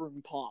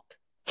bedroom pop.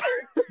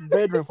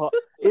 Bedroom pop.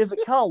 Is it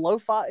kind of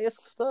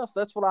lo-fi-esque stuff?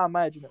 That's what I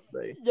imagine it to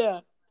be. Yeah,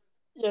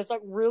 it's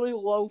like really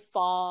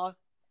lo-fi,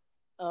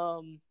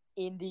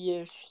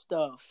 indie-ish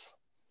stuff.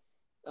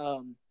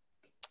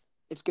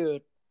 It's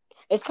good.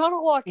 It's kind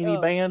of like any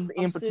band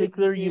in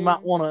particular you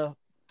might want to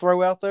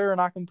throw out there, and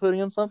I can put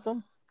in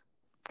something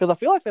because I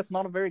feel like that's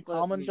not a very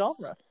common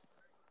genre.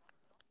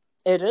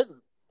 It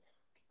isn't.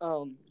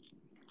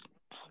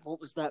 What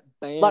was that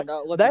band? Like,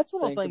 that's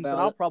one of the things that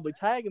I'll probably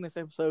tag in this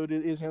episode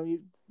is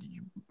you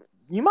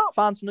might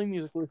find some new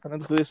music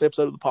listening to this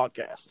episode of the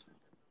podcast.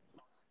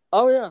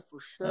 Oh yeah, for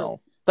sure. You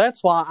know,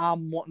 that's why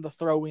I'm wanting to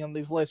throw in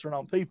these lesser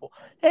known people.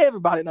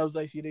 Everybody knows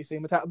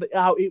AC/DC, but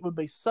it would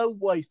be so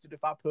wasted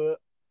if I put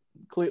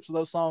clips of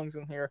those songs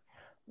in here,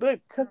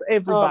 because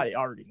everybody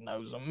already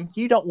knows them.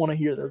 You don't want to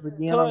hear those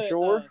again, I'm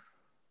sure.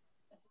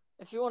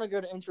 If you want a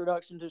good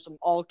introduction to some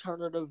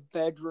alternative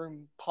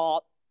bedroom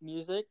pop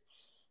music,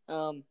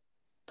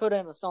 put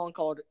in a song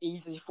called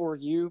Easy For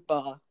You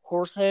by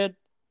Horsehead.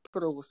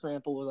 Put a little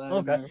sample of that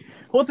in there.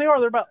 Well,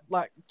 they're about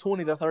like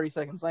 20 to 30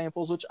 second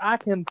samples, which I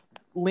can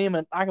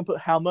limit. I can put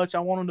how much I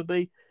want them to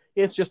be.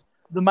 It's just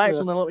the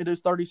maximum they let me do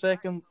is 30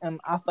 seconds,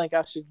 and I think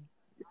I should.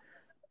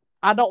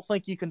 I don't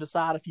think you can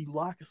decide if you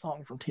like a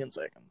song from 10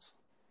 seconds.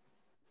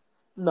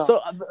 No. So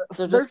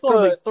there's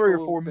going to be 3 or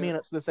 4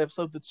 minutes this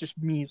episode that's just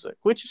music,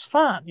 which is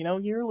fine. You know,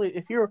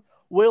 if you're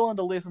willing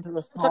to listen to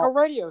us talk. It's like a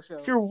radio show.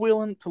 If you're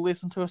willing to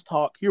listen to us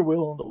talk, you're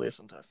willing to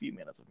listen to a few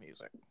minutes of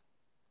music.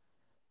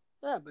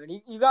 Yeah, but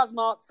you guys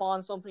might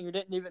find something you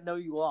didn't even know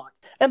you liked.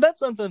 And that's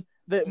something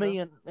that me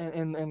and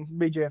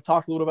BJ have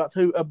talked a little about,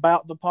 too,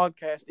 about the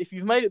podcast. If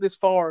you've made it this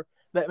far,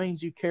 that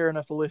means you care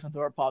enough to listen to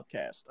our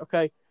podcast,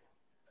 okay?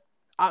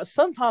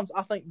 Sometimes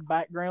I think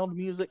background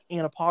music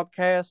in a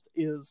podcast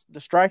is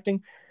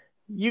distracting.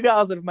 you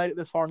guys that have made it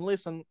this far and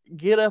listen,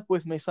 get up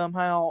with me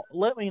somehow.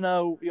 Let me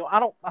know.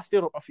 I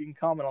still don't know if you can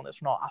comment on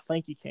this or not. I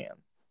think you can.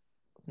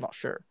 I'm not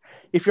sure.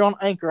 If you're on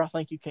Anchor, I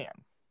think you can.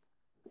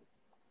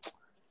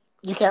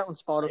 You can't on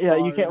Spotify. Yeah,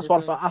 you can't on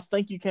Spotify. I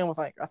think you can with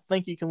Anchor. I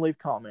think you can leave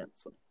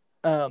comments.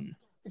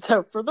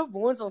 So for the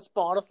ones on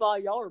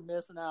Spotify, y'all are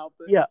missing out.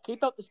 But yeah,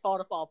 keep up the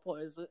Spotify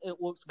plays.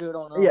 It looks good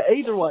on us. Yeah,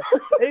 either way,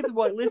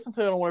 listen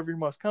to it on whatever you're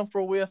most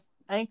comfortable with.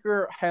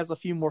 Anchor has a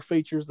few more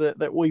features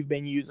that we've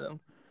been using,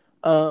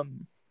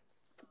 and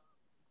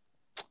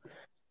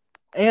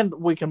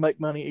we can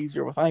make money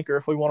easier with Anchor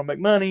if we want to make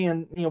money.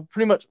 And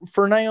pretty much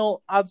for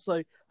now, I'd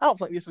say I don't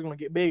think this is going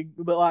to get big,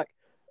 but like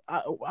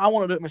I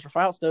want to do what Mr.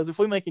 Fouts does. If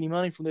we make any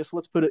money from this,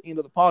 let's put it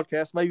into the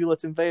podcast. Maybe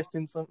let's invest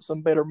in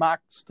some better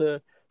mics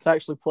to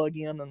actually plug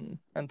in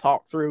and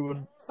talk through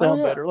and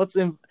sound better. Let's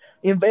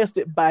invest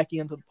it back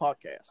into the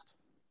podcast.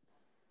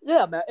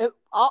 Yeah, man.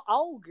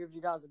 I'll give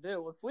you guys a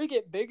deal. If we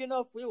get big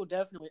enough, we will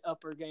definitely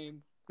up our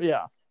game.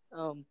 Yeah.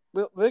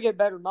 We'll get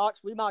better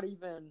mics. We might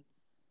even,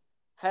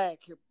 heck,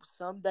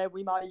 someday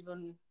we might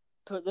even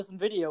put this in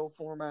video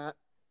format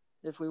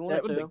if we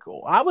wanted to. That would be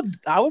cool.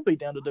 I would be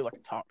down to do like a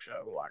talk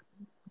show, like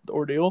the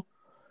ordeal.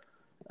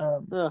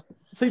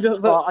 See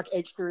like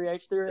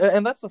H3,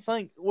 and that's the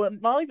thing. Well,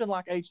 not even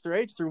like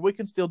H3. We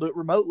can still do it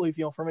remotely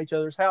from each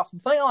other's house.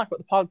 And the thing I like about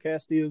the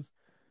podcast is,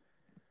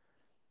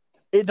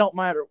 it don't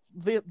matter.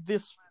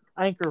 This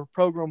Anchor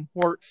program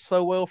works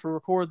so well for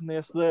recording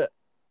this that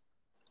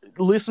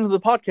listen to the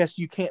podcast,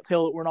 you can't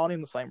tell that we're not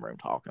in the same room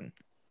talking.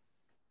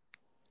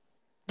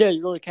 Yeah,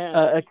 you really can.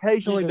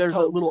 Occasionally, there's a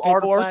little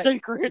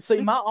artifact.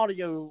 See, my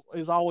audio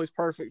is always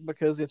perfect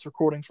because it's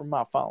recording from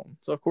my phone.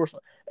 So, of course,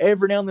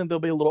 every now and then there'll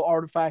be a little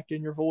artifact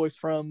in your voice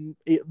from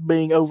it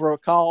being over a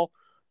call.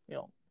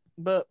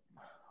 But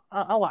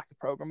I like the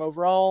program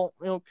overall.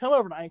 Come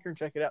over to Anchor and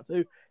check it out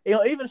too.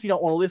 Even if you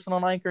don't want to listen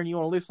on Anchor and you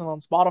want to listen on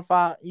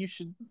Spotify, you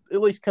should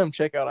at least come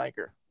check out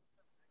Anchor.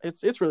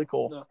 It's really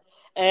cool. Yeah.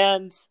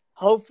 And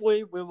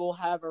hopefully, we will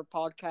have our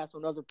podcast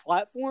on other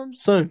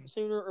platforms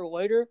sooner or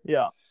later.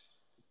 Yeah.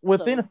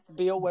 Within a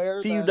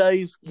few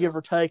days, give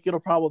or take,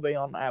 it'll probably be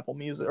on Apple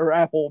Music or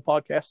Apple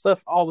Podcast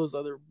stuff, all those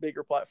other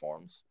bigger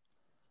platforms.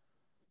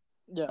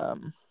 Yeah.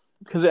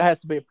 Because it has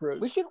to be approved.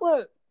 We should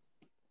let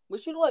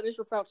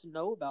Mr. Fouts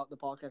know about the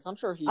podcast. I'm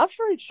sure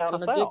he'd shout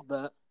us out. Dig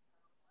that.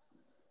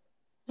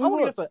 I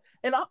want to get that.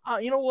 And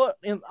I you know what?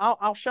 And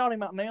I'll shout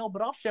him out now,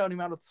 but I'll shout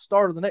him out at the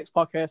start of the next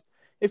podcast.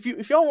 If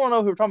y'all want to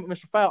know who we're talking about,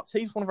 Mr. Fouts,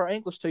 he's one of our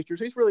English teachers.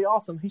 He's really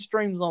awesome. He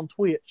streams on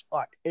Twitch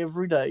like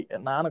every day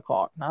at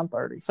 9:00,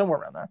 9:30, somewhere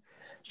around there.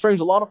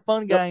 Streams a lot of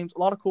fun games, a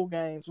lot of cool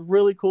games.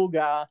 Really cool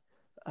guy.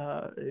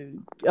 I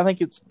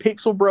think it's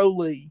Pixel Bro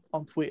Lee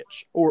on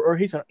Twitch, or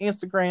he's on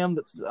Instagram.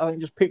 That's I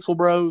think just Pixel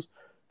Bros.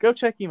 Go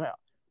check him out.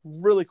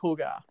 Really cool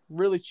guy.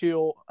 Really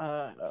chill.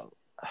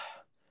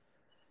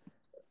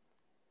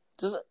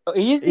 Just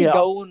easy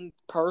going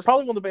person.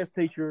 Probably one of the best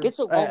teachers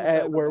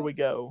at where we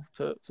go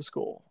to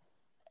school.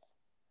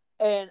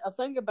 And a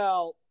thing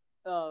about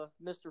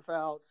Mr.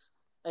 Fouts,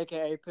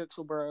 a.k.a.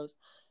 Pixel Bros,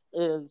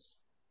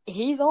 is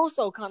he's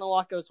also kind of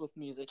like us with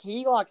music.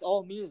 He likes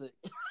all music.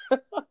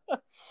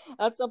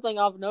 That's something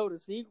I've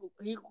noticed. He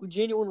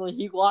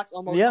genuinely likes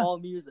almost all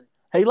music.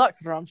 He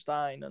likes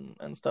Rammstein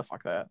and stuff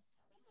like that.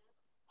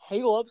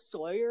 He loves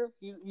Slayer.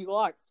 He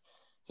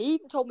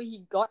even told me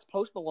he likes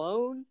Post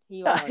Malone.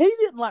 He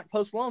didn't like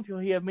Post Malone until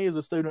he had me as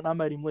a student and I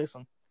made him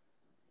listen.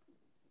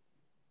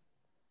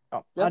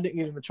 Oh, yep. I didn't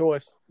give him a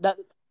choice.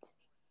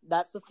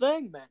 That's the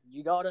thing, man.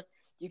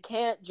 You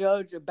can't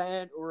judge a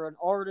band or an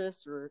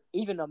artist or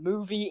even a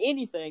movie,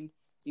 anything.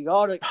 You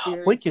gotta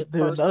experience. We could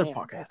do another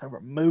podcast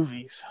over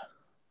movies.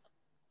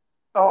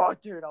 Oh,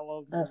 dude, I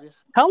love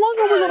movies. How long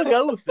are we gonna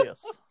go with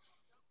this?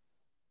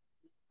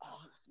 Oh,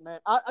 man,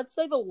 I'd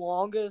say the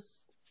longest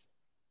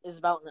is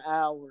about an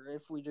hour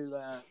if we do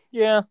that.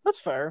 Yeah, that's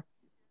fair.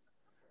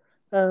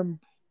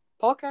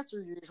 Podcasts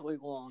are usually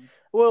long.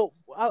 Well,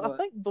 I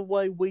think the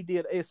way we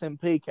did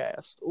SMP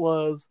Cast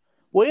was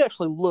we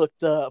actually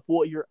looked up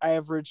what your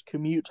average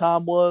commute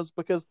time was,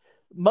 because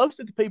most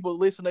of the people that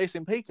listened to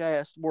SMP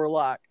Cast were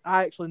like,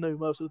 I actually knew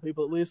most of the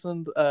people that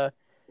listened, and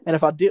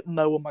if I didn't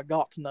know them, I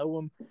got to know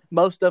them.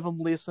 Most of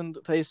them listened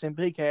to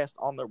SMP Cast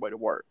on their way to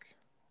work.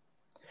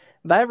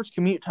 The average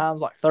commute time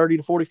is like 30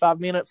 to 45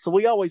 minutes, so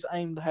we always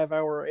aim to have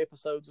our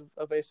episodes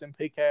of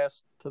SMP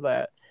Cast to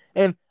that.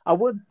 And I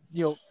would,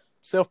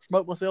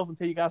 self-promote myself and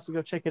tell you guys to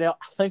go check it out.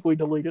 I think we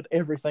deleted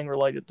everything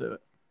related to it.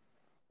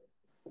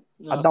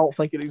 No. I don't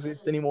think it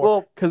exists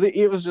anymore, because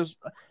it was just,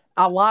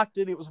 I liked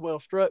it. It was well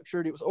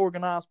structured. It was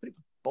organized, but it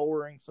was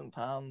boring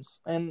sometimes.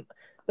 And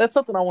that's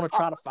something I want to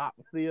try to fight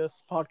with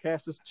this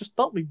podcast, is just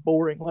don't be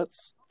boring.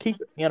 Let's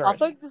keep it interesting. I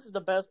think this is the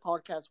best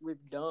podcast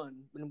we've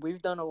done, and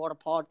we've done a lot of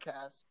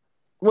podcasts.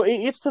 Well,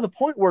 it's to the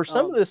point where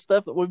some of this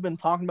stuff that we've been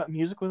talking about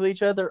music with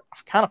each other,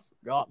 I've kind of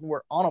forgotten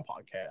we're on a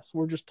podcast.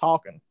 We're just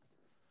talking.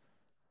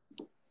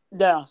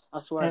 Yeah, I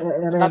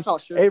swear. And that's how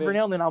it should be. Every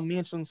now and then I'll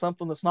mention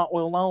something that's not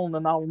well known,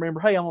 and I'll remember,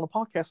 hey, I'm on a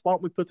podcast. Why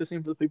don't we put this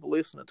in for the people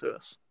listening to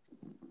us?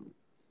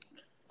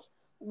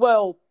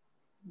 Well,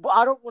 But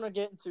I don't want to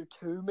get into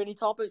too many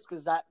topics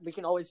because that we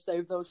can always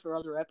save those for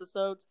other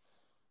episodes.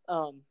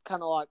 Kind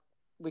of like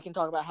we can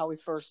talk about how we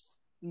first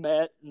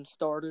met and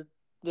started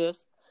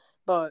this,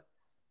 but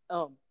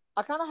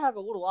I kind of have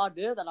a little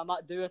idea that I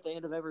might do at the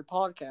end of every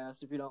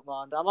podcast, if you don't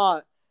mind. I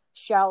might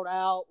shout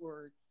out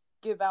or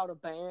give out a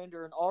band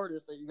or an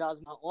artist that you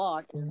guys might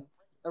like and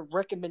a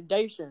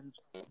recommendation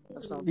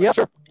of something. Yeah,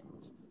 sure.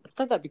 I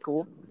think that'd be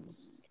cool.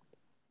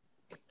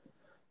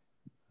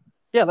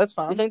 Yeah, that's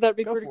fine. You think that'd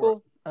be Go pretty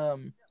for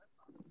cool?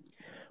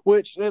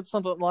 Which that's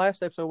something.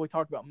 Last episode we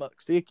talked about Muck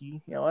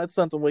Sticky. You know, that's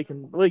something we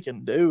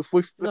can do if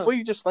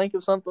we just think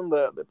of something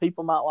that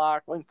people might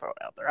like. We can throw it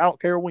out there. I don't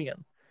care when.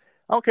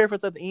 I don't care if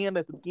it's at the end,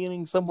 at the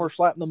beginning, somewhere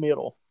slap in the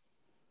middle.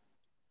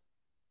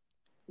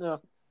 Yeah.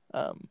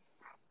 I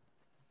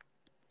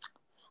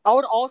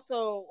would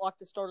also like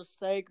to start a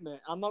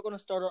segment. I'm not going to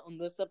start it on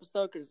this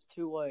episode because it's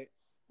too late.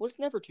 Well, it's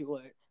never too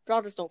late, but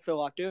I just don't feel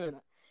like doing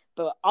it.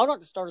 But I would like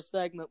to start a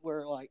segment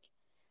where, like,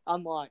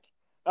 I'm like,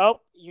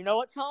 oh, you know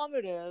what time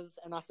it is,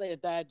 and I say a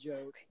dad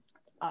joke.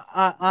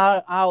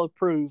 I'll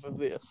approve of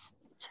this.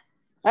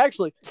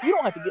 Actually, you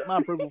don't have to get my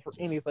approval for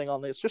anything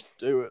on this. Just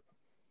do it.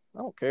 I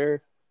don't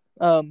care.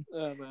 Man.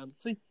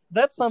 See,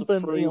 that's It's something,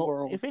 a free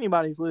world. if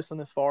anybody's listening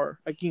this far,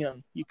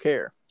 again, you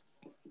care.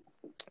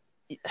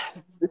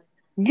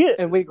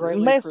 And we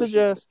greatly message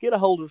appreciate us, get a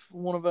hold of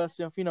one of us,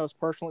 if you know us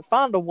personally.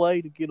 Find a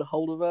way to get a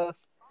hold of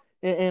us.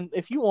 And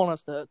if you want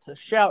us to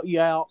shout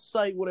you out,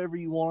 say whatever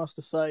you want us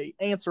to say,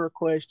 answer a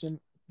question,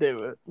 do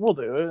it. We'll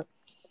do it.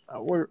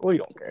 We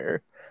don't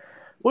care.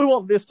 We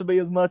want this to be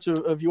as much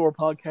of your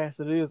podcast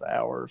as it is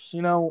ours.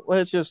 You know,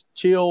 let's just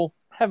chill,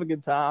 have a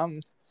good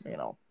time, you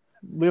know,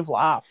 live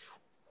life.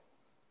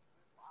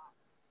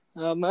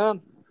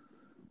 Man.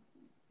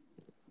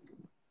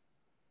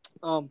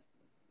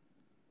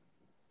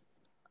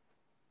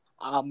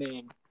 I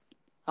mean,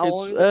 how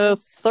long is it?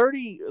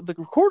 30. The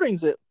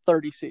recording's at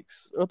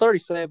 36 or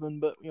 37,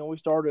 but you know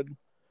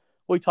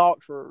we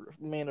talked for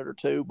a minute or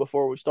two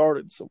before we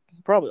started, so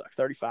probably like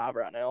 35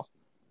 right now.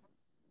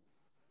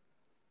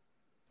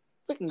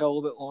 We can go a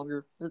little bit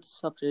longer.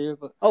 It's up to you,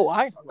 but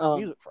I can talk about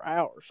music for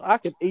hours. I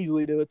could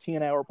easily do a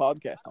 10-hour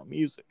podcast on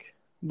music,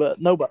 but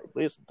nobody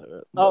listened to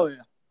it. Oh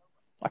yeah,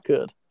 I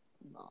could.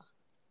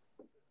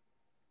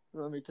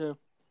 No, me too.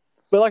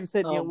 But like I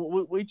said, you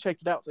know, we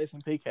checked it out with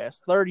S&P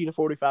Cast. 30 to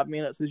 45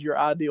 minutes is your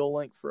ideal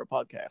length for a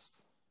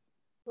podcast.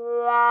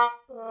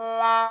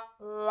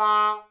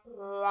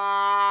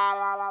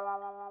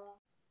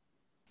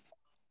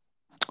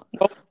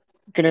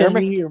 Can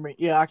you hear me?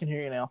 Yeah, I can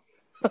hear you now.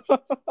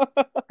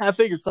 I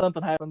figured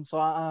something happened, so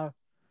I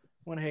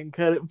went ahead and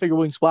cut it and figured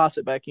we can splice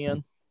it back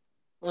in.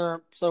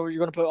 So you're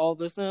going to put all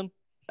this in?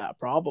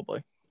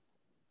 Probably.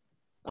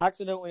 I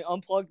accidentally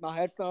unplugged my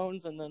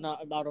headphones, and then I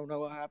don't know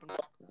what happened.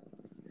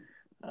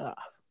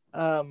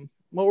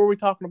 What were we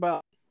talking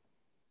about?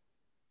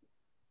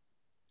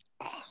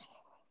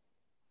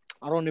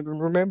 I don't even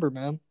remember,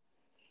 man.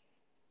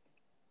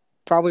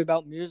 Probably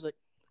about music.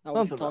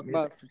 Something we can talk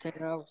about it for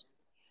 10 hours.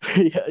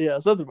 yeah,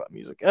 something about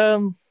music.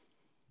 I've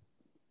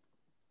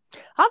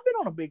been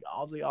on a big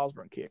Ozzy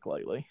Osbourne kick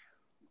lately.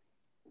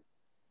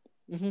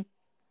 Mm-hmm.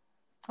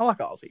 I like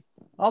Ozzy.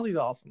 Ozzy's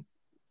awesome.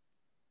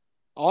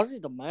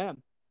 Ozzy's the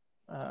man.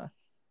 I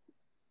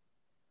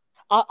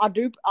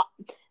do.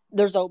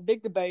 There's a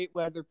big debate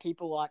whether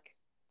people like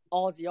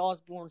Ozzy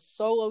Osbourne's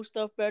solo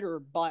stuff better or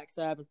Black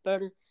Sabbath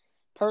better.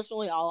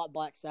 Personally, I like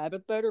Black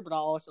Sabbath better, but I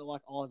also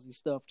like Ozzy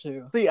stuff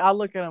too. See, I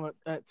look at them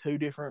at two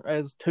different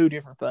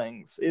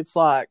things. It's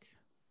like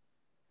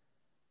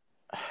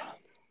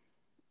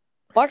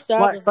Black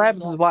Sabbath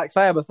is Black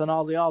Sabbath, and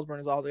Ozzy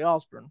Osbourne is Ozzy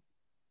Osbourne.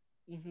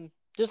 Mm-hmm.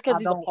 Just because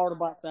he's a part of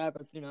Black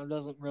Sabbath,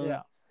 doesn't really.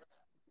 Yeah.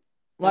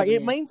 Like,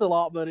 it means a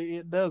lot, but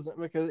it doesn't,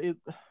 because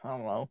I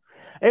don't know.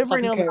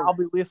 Every now and then I'll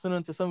be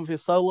listening to some of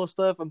his solo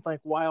stuff and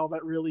think, wow,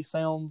 that really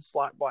sounds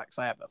like Black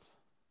Sabbath.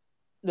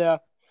 Yeah.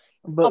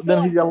 But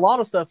then he's got a lot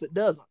of stuff that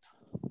doesn't.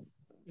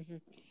 Mm-hmm.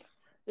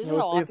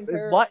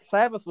 If Black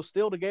Sabbath was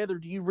still together,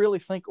 do you really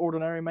think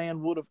Ordinary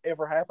Man would have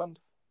ever happened?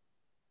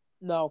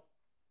 No.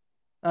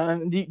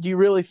 Do you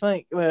really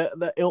think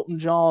that Elton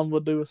John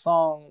would do a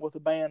song with a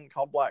band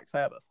called Black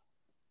Sabbath?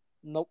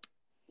 Nope.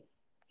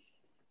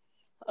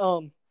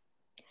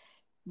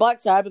 Black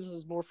Sabbath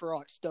is more for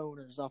like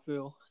stoners, I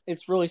feel.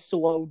 It's really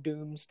slow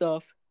doom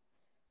stuff.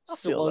 I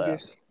feel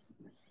that.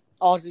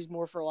 Ozzy's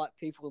more for like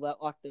people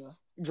that like to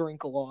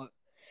drink a lot.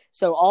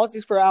 So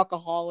Ozzy's for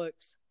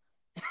alcoholics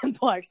and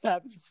Black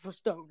Sabbath is for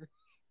stoners.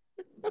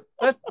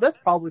 That's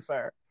probably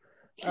fair.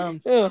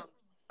 Yeah.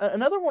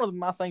 Another one of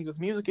my things with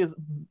music is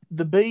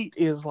the beat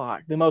is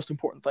like the most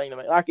important thing to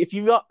me. Like, if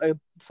you got a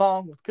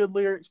song with good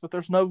lyrics but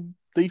there's no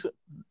decent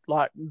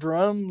like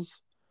drums,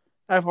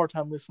 I have a hard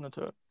time listening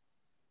to it.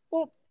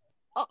 Well,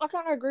 I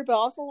kind of agree, but I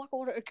also like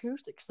all the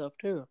acoustic stuff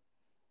too.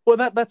 Well,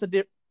 that's a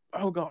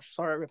oh gosh,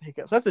 sorry, I got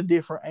hiccups. That's a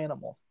different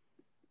animal.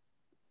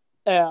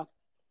 Yeah.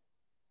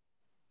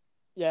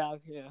 I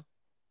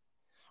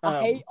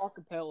hate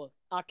acapella.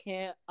 I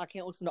can't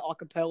listen to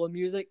acapella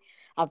music.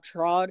 I've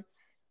tried.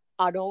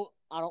 I don't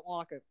I don't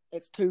like it.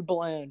 It's too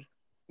bland.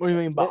 What do you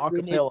mean by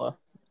We need acapella?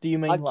 Do you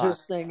mean like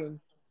just singing.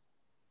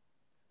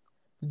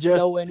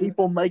 just No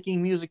people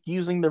making music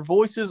using their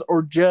voices,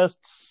 or just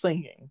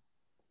singing?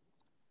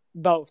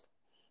 Both.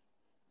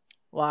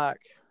 Like,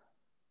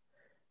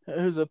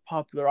 who's a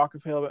popular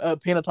acapella?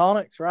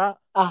 Pentatonics, right?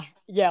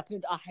 Yeah,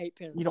 I hate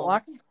Pentatonics. You don't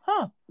like them?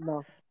 Huh?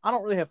 No. I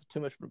don't really have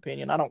too much of an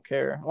opinion. I don't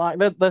care. Like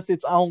that's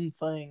its own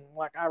thing.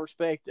 Like I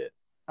respect it.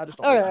 I just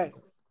don't listen to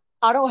it.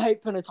 I don't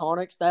hate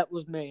Pentatonics. That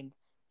was mean.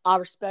 I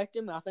respect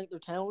them. I think they're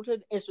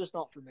talented. It's just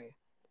not for me.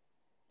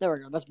 There we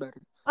go. That's better.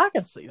 I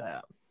can see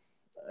that.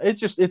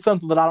 It's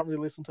something that I don't really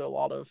listen to a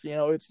lot of. You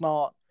know, it's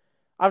not.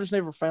 I've just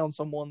never found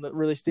someone that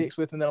really sticks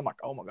with me. And then I'm like,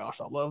 oh my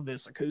gosh, I love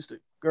this acoustic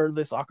or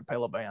this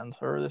acapella band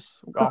or this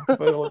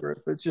acapella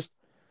group. It's just.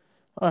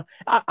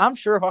 I'm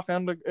sure if I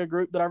found a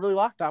group that I really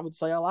liked, I would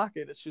say I like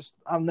it. It's just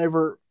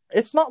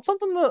it's not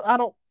something that I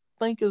don't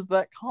think is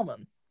that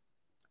common.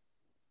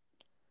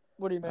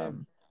 What do you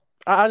mean?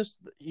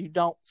 You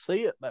don't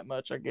see it that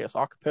much, I guess,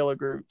 acapella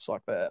groups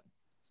like that.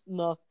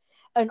 No.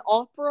 And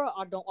opera,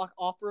 I don't like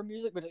opera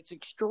music, but it's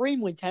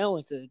extremely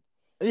talented.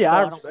 Yeah,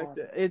 I respect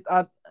it.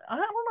 I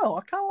don't know.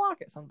 I kind of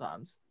like it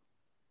sometimes.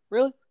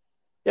 Really?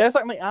 Yeah, it's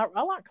like me. I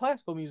like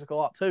classical music a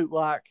lot too.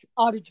 Like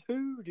I do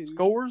too, dude.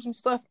 Scores and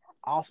stuff.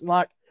 Awesome.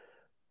 Like,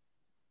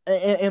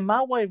 and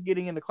my way of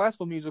getting into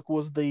classical music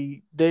was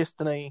the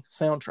Destiny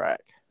soundtrack.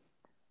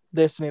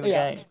 Destiny the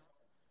game.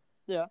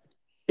 Yeah.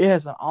 It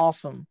has an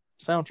awesome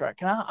soundtrack.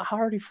 And I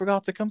already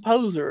forgot the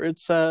composer.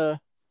 It's I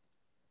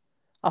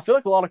feel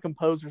like a lot of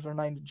composers are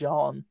named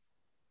John.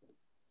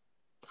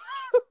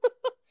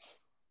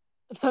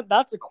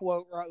 That's a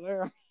quote right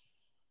there.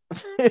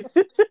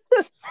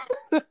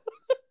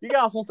 You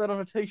guys want that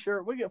on a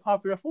t-shirt? We get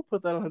popular enough, we'll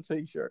put that on a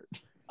t-shirt.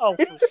 Oh,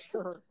 for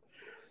sure.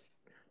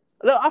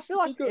 No, I feel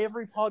like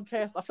every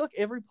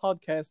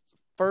podcast's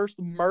first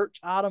merch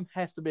item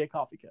has to be a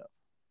coffee cup.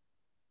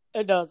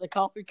 It does. A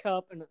coffee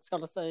cup, and it's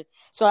going to say,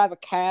 so I have a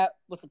cat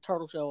with a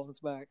turtle shell on its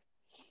back.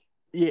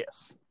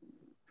 Yes.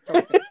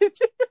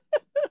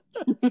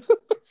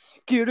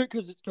 Get it?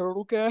 Because it's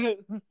Turtle Cat.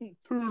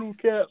 Turtle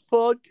Cat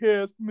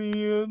podcast,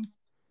 man.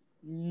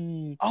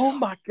 Oh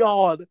my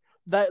God.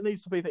 That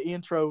needs to be the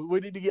intro. We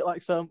need to get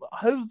like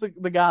who's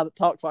the guy that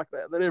talks like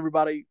that? That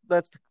everybody,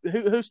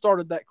 who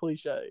started that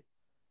cliche?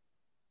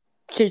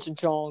 Cheech and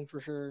Chong, for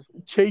sure.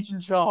 Cheech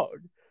and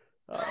Chong.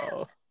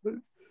 We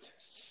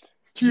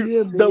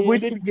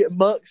need to get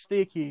Muck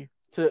Sticky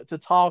to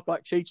talk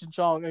like Cheech and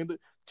Chong. And the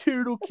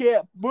Turtle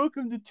Cat,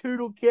 welcome to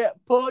Turtle Cat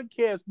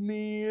podcast,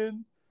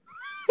 man.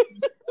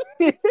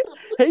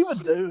 He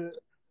would do it.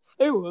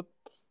 He would.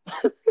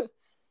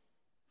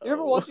 You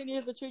ever watch any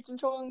of the Cheech and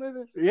Chong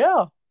movies?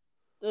 Yeah.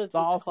 It's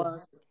awesome.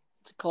 Classic.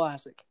 It's a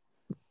classic.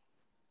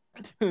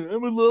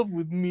 I'm in love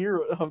with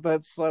Mira. Oh,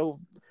 that's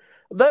so...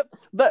 That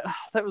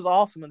was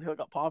awesome until it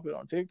got popular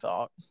on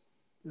TikTok.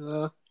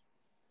 Yeah.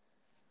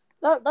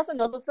 That's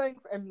another thing,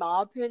 in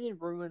my opinion,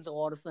 ruins a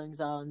lot of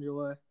things I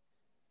enjoy.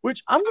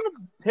 Which, I'm going to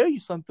tell you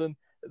something.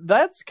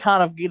 That's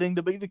kind of getting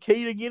to be the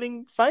key to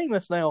getting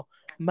famous now.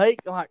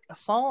 Make like a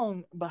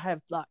song, but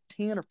have like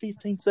 10 or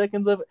 15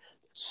 seconds of it.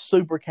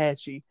 Super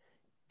catchy.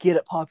 Get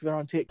it popular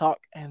on TikTok,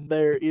 and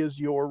there is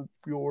your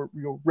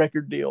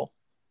record deal.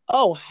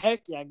 Oh,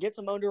 heck yeah. Get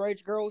some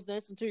underage girls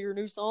dancing to your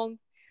new song.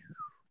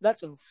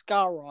 That's going to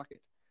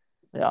skyrocket.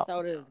 Yeah. That's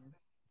how it is.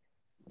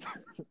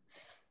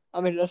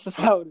 I mean, that's just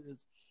how it is.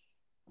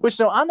 Which,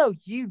 no, I know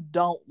you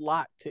don't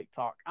like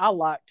TikTok. I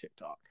like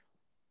TikTok.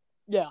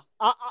 Yeah,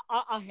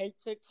 I hate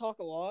TikTok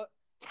a lot.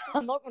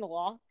 I'm not going to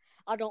lie.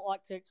 I don't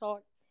like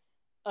TikTok.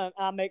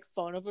 I make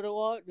fun of it a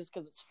lot just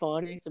because it's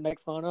funny to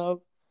make fun of.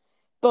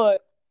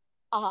 But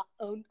I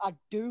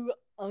do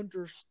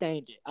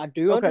understand it.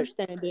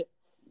 Understand it.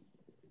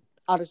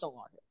 I just don't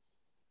like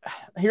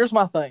it. Here's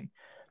my thing.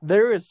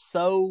 There is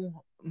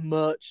so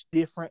much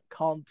different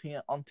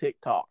content on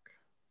TikTok.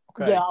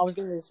 Okay. Yeah, I was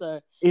going to say.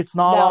 It's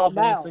not all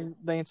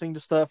dancing to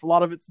stuff. A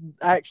lot of it's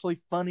actually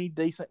funny,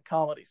 decent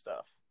comedy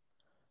stuff.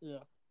 Yeah.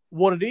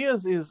 What it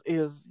is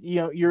you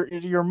know,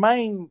 your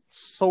main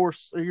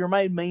source or your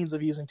main means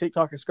of using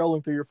TikTok is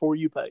scrolling through your For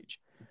You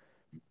page.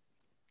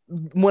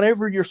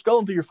 Whenever you're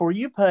scrolling through your For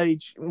You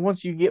page,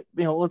 once you get,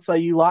 you know, let's say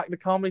you like the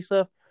comedy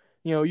stuff,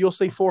 you know, you'll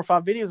see 4 or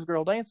 5 videos of a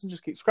girl dancing,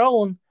 just keep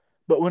scrolling.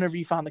 But whenever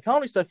you find the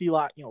comedy stuff you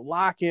like, you know,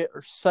 like it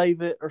or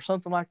save it or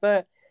something like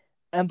that.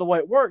 And the way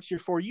it works, your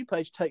For You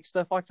page takes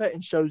stuff like that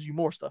and shows you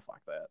more stuff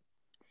like that.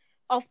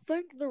 I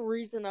think the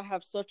reason I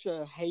have such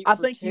a hate for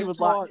TikTok, you would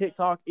like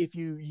TikTok if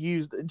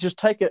you just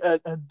take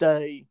a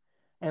day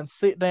and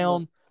sit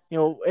down, you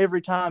know,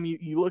 every time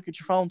you look at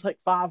your phone, take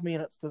 5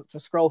 minutes to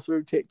scroll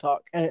through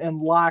TikTok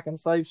and like and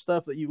save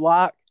stuff that you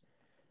like.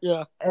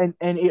 Yeah. And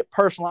it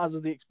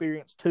personalizes the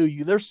experience to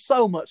you. There's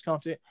so much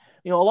content.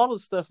 You know, a lot of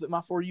the stuff that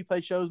my For You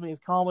page shows me is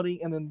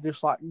comedy, and then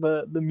there's like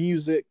the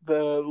music,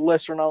 the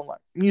lesser known like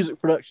music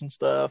production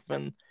stuff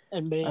and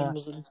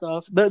memes and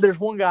stuff. There's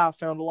one guy I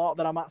found a lot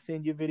that I might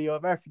send you a video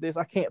of after this.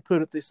 I can't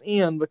put it this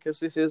in because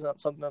this isn't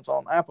something that's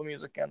on Apple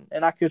Music,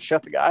 and I could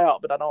shut the guy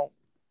out, but I don't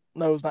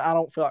knows, I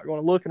don't feel like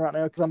going to looking right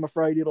now because I'm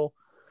afraid it'll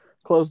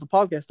close the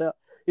podcast out.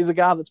 He's a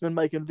guy that's been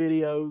making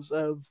videos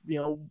of,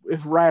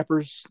 if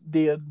rappers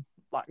did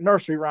like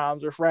nursery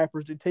rhymes or if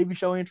rappers did TV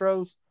show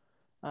intros.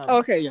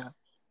 Okay, yeah.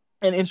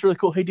 And it's really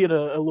cool. He did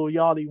a Lil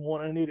Yachty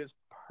one, and it is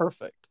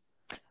perfect.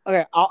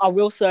 Okay, I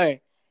will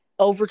say,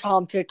 over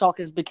time, TikTok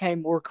has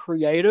become more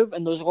creative,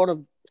 and there's a lot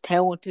of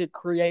talented,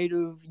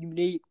 creative,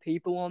 unique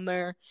people on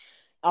there.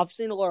 I've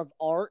seen a lot of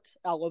art.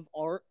 I love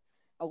art.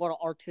 A lot of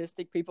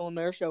artistic people in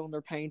there showing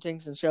their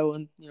paintings and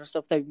showing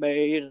stuff they've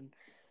made. And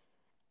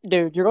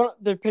dude,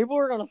 the people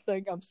are gonna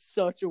think I'm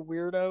such a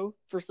weirdo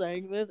for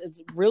saying this. It's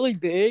really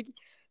big,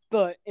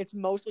 but it's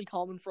mostly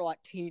common for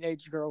like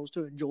teenage girls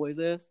to enjoy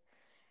this.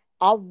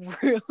 I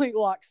really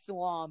like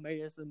slime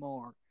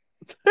ASMR.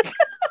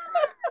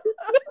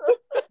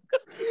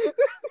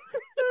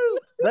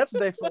 That's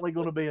definitely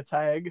going to be a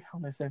tag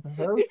on this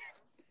episode.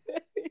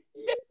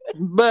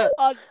 But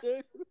I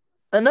do.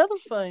 Another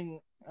thing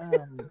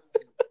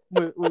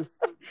with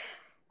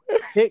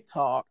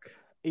TikTok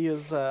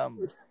is,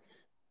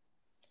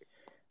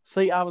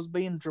 see, I was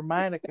being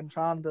dramatic and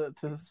trying to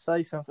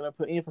say something. I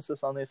put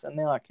emphasis on this, and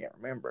now I can't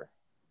remember.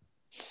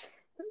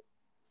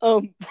 I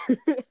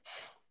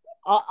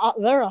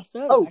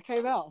said it. I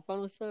came out. I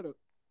finally said it.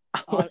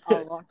 I like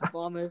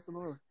slime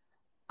ASMR.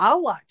 I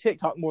like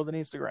TikTok more than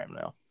Instagram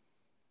now.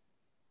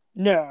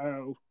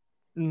 No.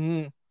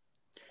 Mm-hmm.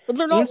 But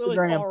they're not really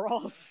far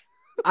off.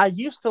 I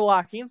used to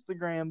like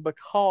Instagram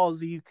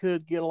because you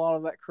could get a lot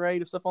of that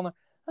creative stuff on there.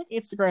 I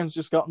think Instagram's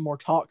just gotten more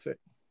toxic.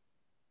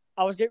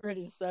 I was getting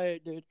ready to say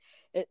it, dude.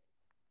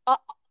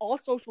 All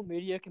social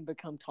media can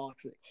become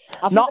toxic.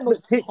 Not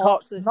that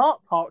TikTok's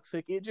not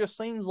toxic. It just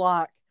seems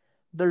like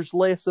there's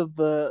less of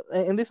the,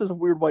 and this is a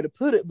weird way to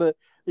put it, but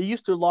there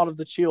used to a lot of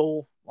the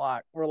chill,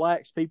 like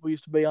relaxed people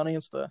used to be on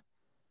Insta.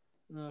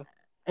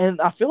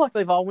 And I feel like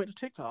they've all went to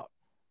TikTok.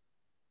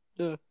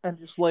 Yeah. And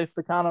just left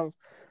the kind of,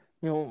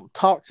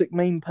 toxic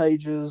meme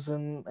pages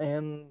and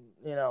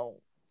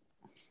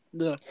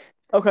Yeah.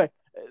 Okay.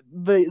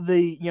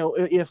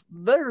 If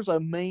there's a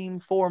meme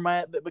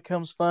format that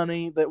becomes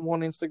funny that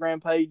one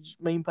Instagram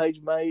meme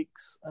page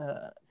makes,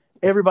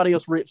 everybody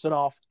else rips it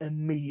off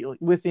immediately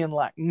within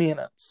like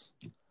minutes.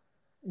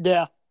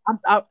 Yeah.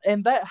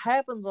 And that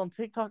happens on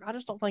TikTok. I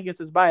just don't think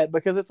it's as bad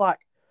because it's like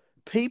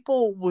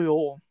people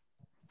will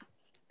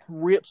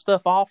rip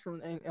stuff off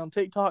on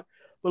TikTok,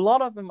 but a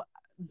lot of them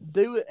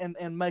do it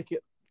and make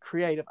it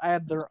creative,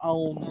 add their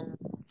own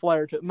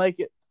flair to it, make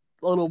it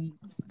a little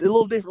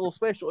different, a little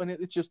special, and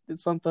it's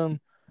something.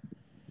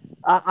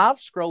 I've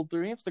scrolled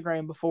through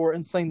Instagram before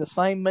and seen the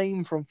same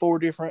meme from 4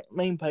 different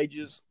meme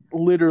pages,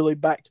 literally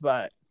back to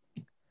back,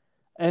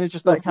 and it's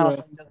just that kind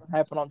of thing doesn't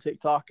happen on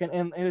TikTok,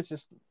 and it's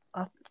just,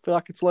 I feel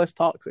like it's less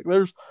toxic.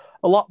 There's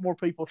a lot more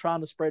people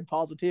trying to spread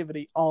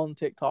positivity on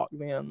TikTok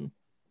than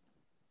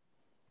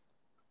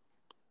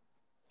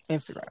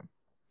Instagram.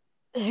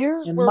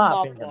 Here's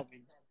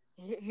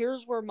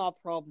where my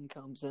problem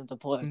comes into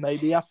play.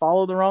 Maybe I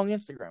follow the wrong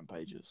Instagram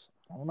pages.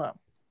 I don't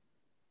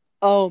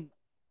know.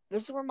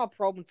 This is where my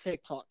problem with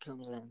TikTok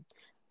comes in.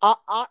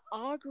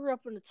 I grew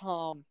up in a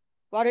time.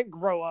 Well, I didn't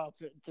grow up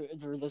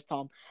through this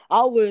time.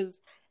 I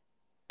was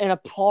at a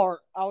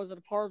part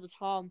of a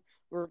time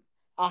where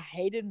I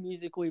hated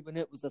Musical.ly when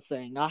it was a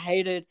thing.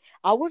 I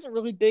wasn't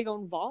really big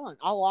on Vine.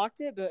 I liked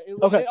it, but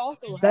it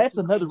also. That's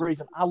another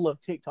reason I love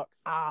TikTok.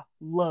 I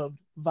loved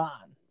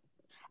Vine.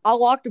 I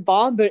liked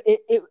Vine, but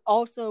it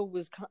also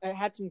it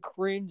had some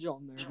cringe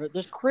on there. But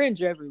there's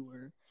cringe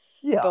everywhere.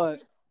 Yeah.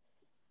 But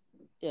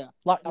yeah,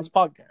 like this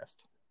podcast.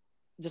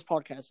 This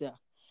podcast, yeah.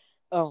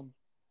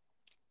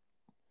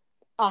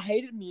 I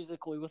hated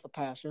Musical.ly with a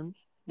passion.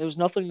 There was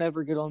nothing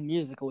ever good on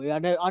Musical.ly. I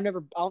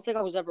don't think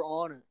I was ever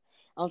on it.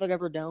 I don't think I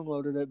ever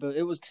downloaded it, but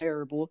it was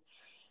terrible.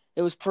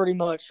 It was pretty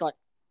much like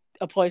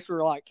a place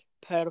where like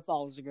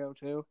pedophiles to go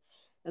to.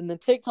 And then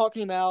TikTok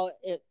came out.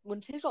 When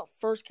TikTok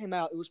first came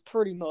out, it was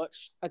pretty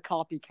much a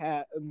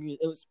copycat of music.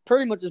 It was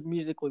pretty much just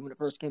Musical.ly when it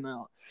first came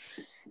out,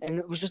 and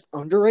it was just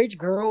underage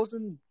girls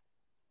and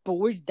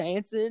boys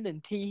dancing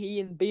and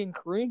tee-hee and being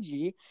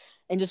cringy,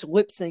 and just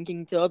lip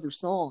syncing to other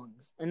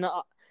songs. And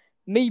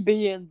me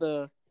being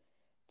the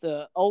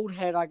old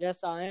head, I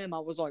guess I am. I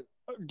was like,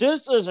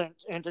 this isn't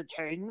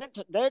entertainment.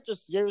 They're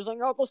just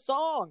using other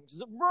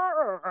songs.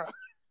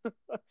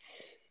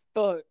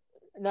 But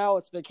now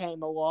it's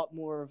became a lot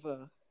more of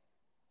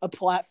a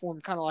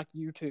platform, kind of like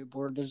YouTube,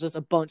 where there's just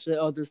a bunch of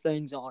other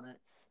things on it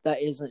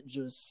that isn't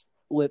just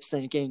lip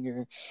syncing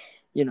or,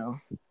 Well,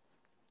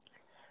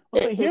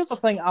 see, here's the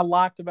thing I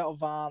liked about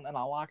Vine and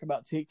I like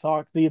about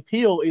TikTok. The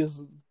appeal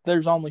is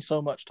there's only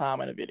so much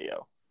time in a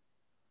video.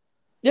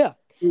 Yeah.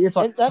 It's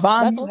like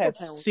Vine, you had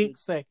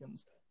 6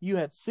 seconds. You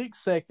had 6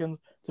 seconds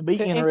to be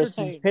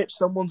interested, catch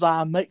someone's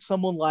eye, make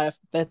someone laugh.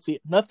 That's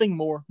it. Nothing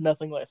more,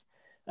 nothing less.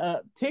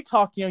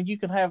 TikTok, you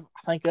can have,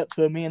 I think, up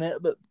to a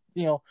minute, but,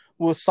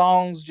 with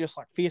songs just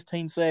like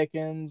 15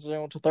 seconds,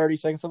 to 30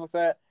 seconds, stuff like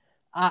that.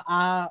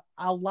 I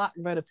like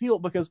that appeal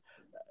because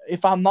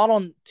if I'm not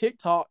on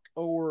TikTok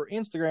or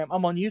Instagram,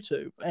 I'm on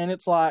YouTube, and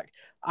it's like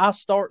I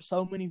start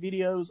so many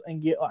videos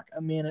and get like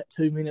a minute,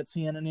 2 minutes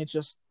in, and it's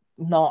just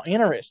not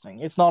interesting.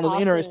 It's not as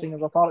interesting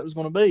as I thought it was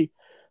going to be.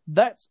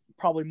 That's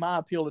probably my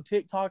appeal to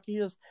TikTok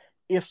is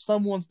if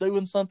someone's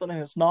doing something and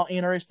it's not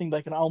interesting,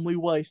 they can only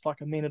waste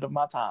like a minute of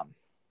my time.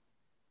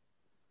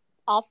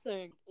 I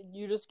think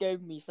you just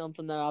gave me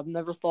something that I've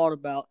never thought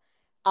about.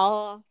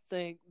 I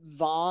think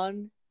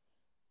Vine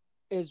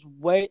is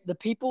the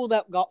people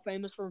that got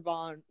famous for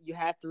Vine, you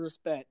have to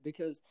respect,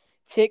 because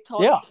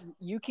TikTok,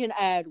 you can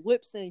add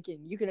lip syncing,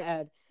 you can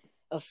add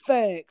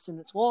effects, and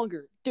it's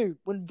longer. Dude,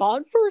 when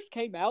Vine first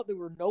came out, there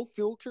were no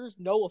filters,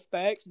 no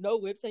effects, no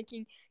lip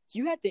syncing.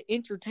 You had to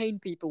entertain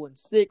people in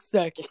 6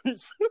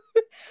 seconds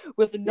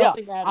with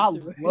nothing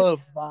added to it. I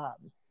love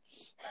Vine.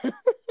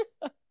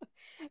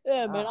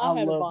 Yeah, man, I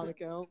had a Vine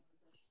account.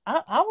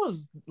 I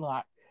was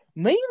like,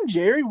 me and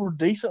Jerry were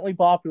decently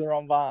popular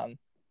on Vine.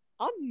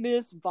 I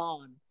miss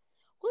Vine.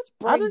 Let's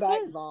bring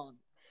back Vine.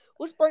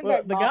 Let's bring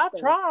back the guy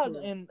tried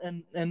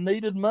and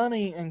needed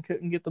money and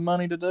couldn't get the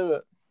money to do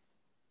it.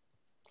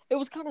 It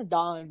was kind of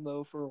dying,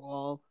 though, for a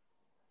while.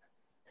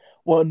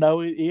 Well,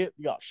 no, it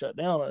got shut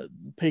down at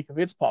the peak of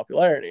its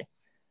popularity.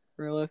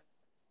 Really?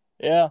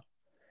 Yeah.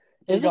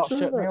 It got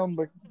shut down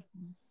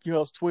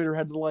because Twitter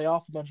had to lay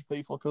off a bunch of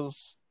people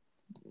because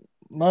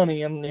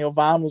money, and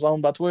Vine was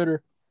owned by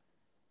Twitter.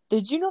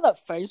 Did you know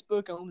that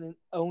Facebook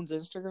owns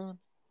Instagram?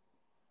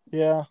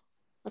 Yeah.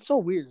 That's so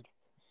weird.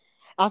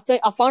 I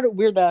find it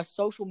weird that a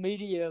social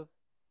media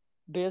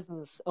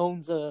business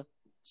owns a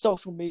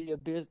social media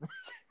business.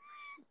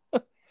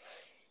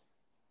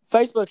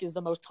 Facebook is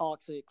the most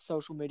toxic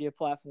social media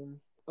platform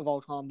of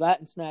all time. That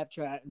and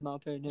Snapchat, in my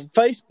opinion.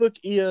 Facebook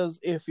is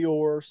if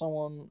you're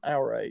someone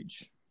our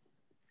age.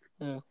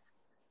 Yeah.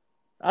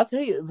 I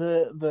tell you,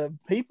 the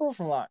people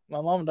from like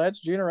my mom and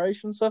dad's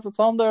generation stuff that's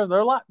on there,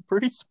 they're like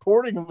pretty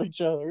supporting of each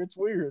other. It's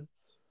weird.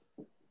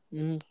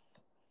 Mm-hmm.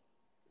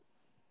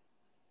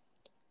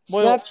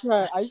 Well,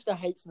 Snapchat, I used to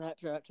hate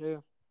Snapchat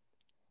too.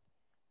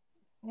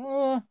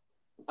 I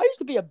used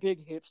to be a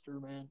big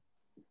hipster, man.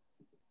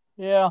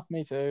 Yeah,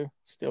 me too.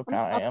 Still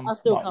kind of am. I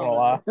still kind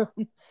of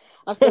am.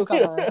 I still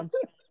kind of am.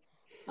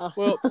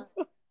 Well,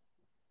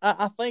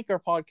 I think our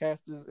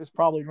podcast is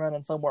probably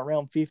running somewhere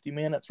around 50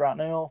 minutes right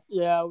now.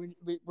 Yeah,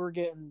 we're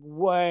getting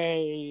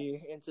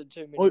way into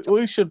 2 minutes.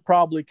 We should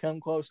probably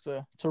come close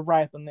to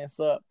wrapping this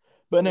up.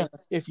 But now,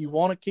 if you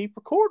want to keep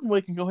recording,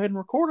 we can go ahead and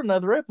record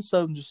another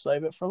episode and just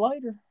save it for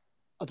later.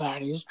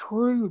 That is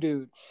true,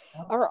 dude.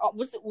 All right,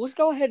 let's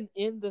go ahead and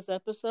end this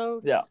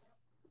episode. Yeah.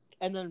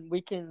 And then we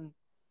can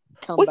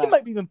come back. We can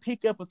maybe even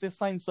pick up with this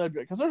same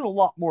subject, because there's a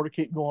lot more to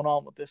keep going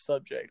on with this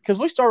subject. Because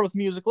we started with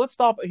music. Let's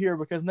stop it here,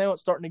 because now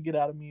it's starting to get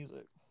out of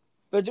music.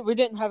 But we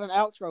didn't have an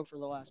outro for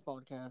the last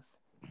podcast.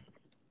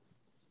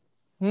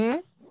 We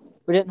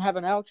didn't have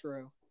an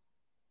outro.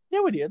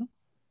 Yeah, we did.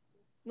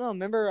 No,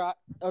 remember?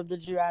 Or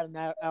did you add an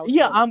outro?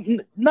 Yeah,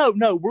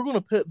 No, we're going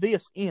to put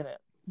this in it.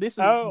 This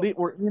is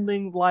we're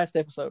ending the last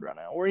episode right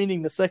now. We're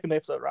ending the second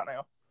episode right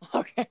now.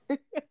 Okay.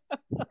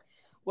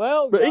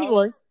 Well, but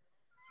anyway,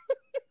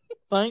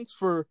 thanks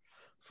for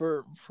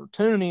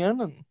tuning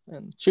in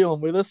and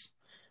chilling with us.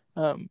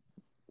 I'll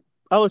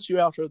let you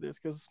outro this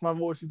because my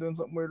voice is doing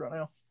something weird right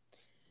now.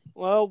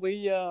 Well,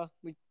 we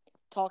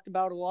talked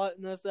about a lot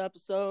in this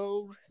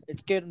episode.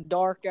 It's getting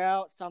dark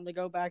out. It's time to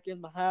go back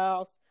in the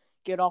house,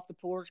 get off the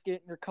porch,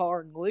 get in your car,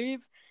 and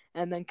leave.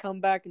 And then come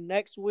back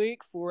next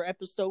week for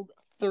episode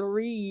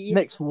 3.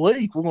 Next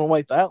week? We're going to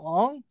wait that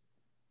long?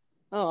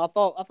 Oh, I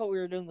thought we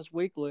were doing this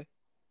weekly.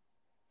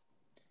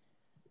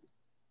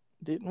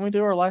 Didn't we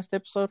do our last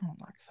episode on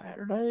like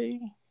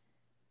Saturday?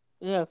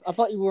 Yeah, I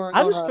thought you weren't.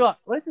 I just feel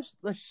like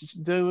let's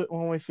just do it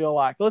when we feel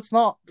like. Let's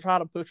not try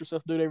to push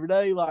ourselves to do it every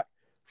day. Like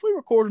if we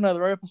record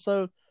another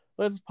episode,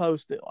 let's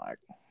post it like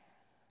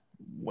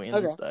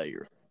Wednesday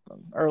or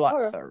something, or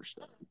like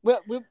Thursday. We'll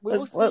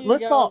see you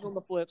guys on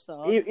the flip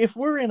side. If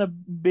we're in a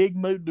big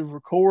mood to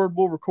record,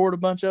 we'll record a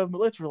bunch of them,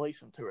 but let's release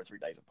them 2 or 3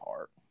 days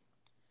apart.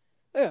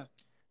 Yeah.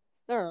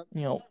 All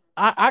right.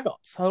 I got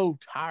so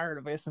tired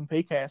of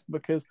SMP Cast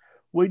because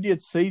we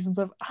did seasons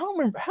of. I don't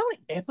remember how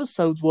many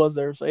episodes was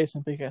there of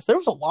SMP Cast. There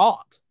was a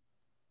lot.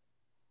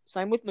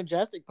 Same with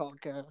Majestic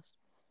Podcast.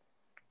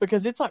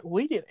 Because it's like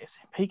we did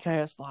SMP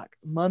Cast like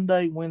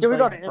Monday, Wednesday,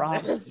 and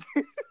Friday.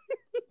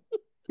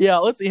 Yeah,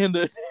 let's end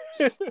it.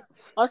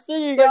 I'll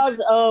see you guys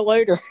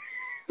later.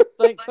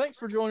 Thanks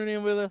for joining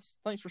in with us.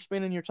 Thanks for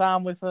spending your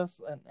time with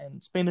us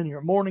and spending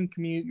your morning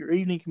commute, your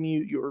evening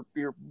commute, your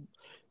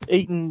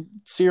eating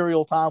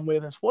cereal time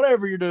with us,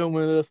 whatever you're doing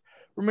with us.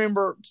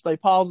 Remember, stay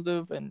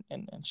positive and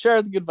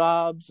share the good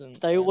vibes. And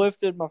stay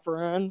lifted, my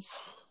friends.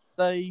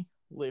 Stay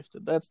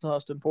lifted. That's the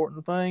most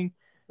important thing.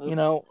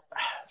 Okay.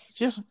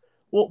 Just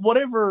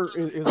whatever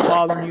is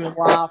bothering you in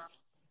life,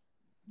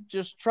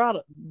 just try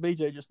to.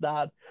 BJ just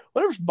died.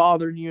 Whatever's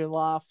bothering you in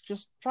life,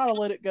 just try to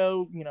let it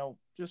go.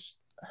 Just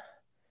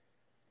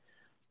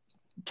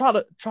try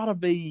to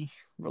be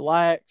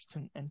relaxed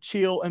and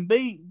chill and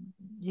be,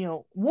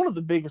 one of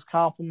the biggest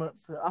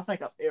compliments that I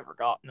think I've ever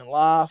gotten in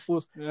life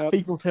was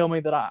people tell me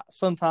that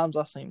sometimes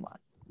I seem like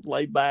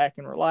laid back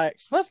and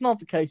relaxed. That's not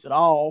the case at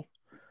all,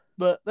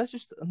 but that's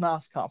just a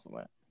nice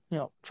compliment.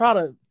 Try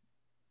to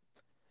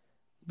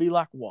be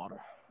like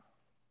water.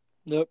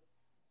 Yep.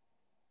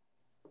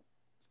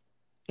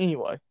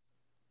 Anyway,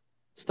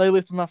 stay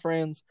lifted, my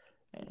friends,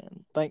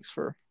 and thanks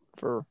for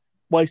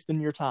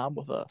wasting your time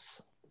with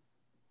us.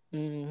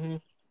 Mm-hmm.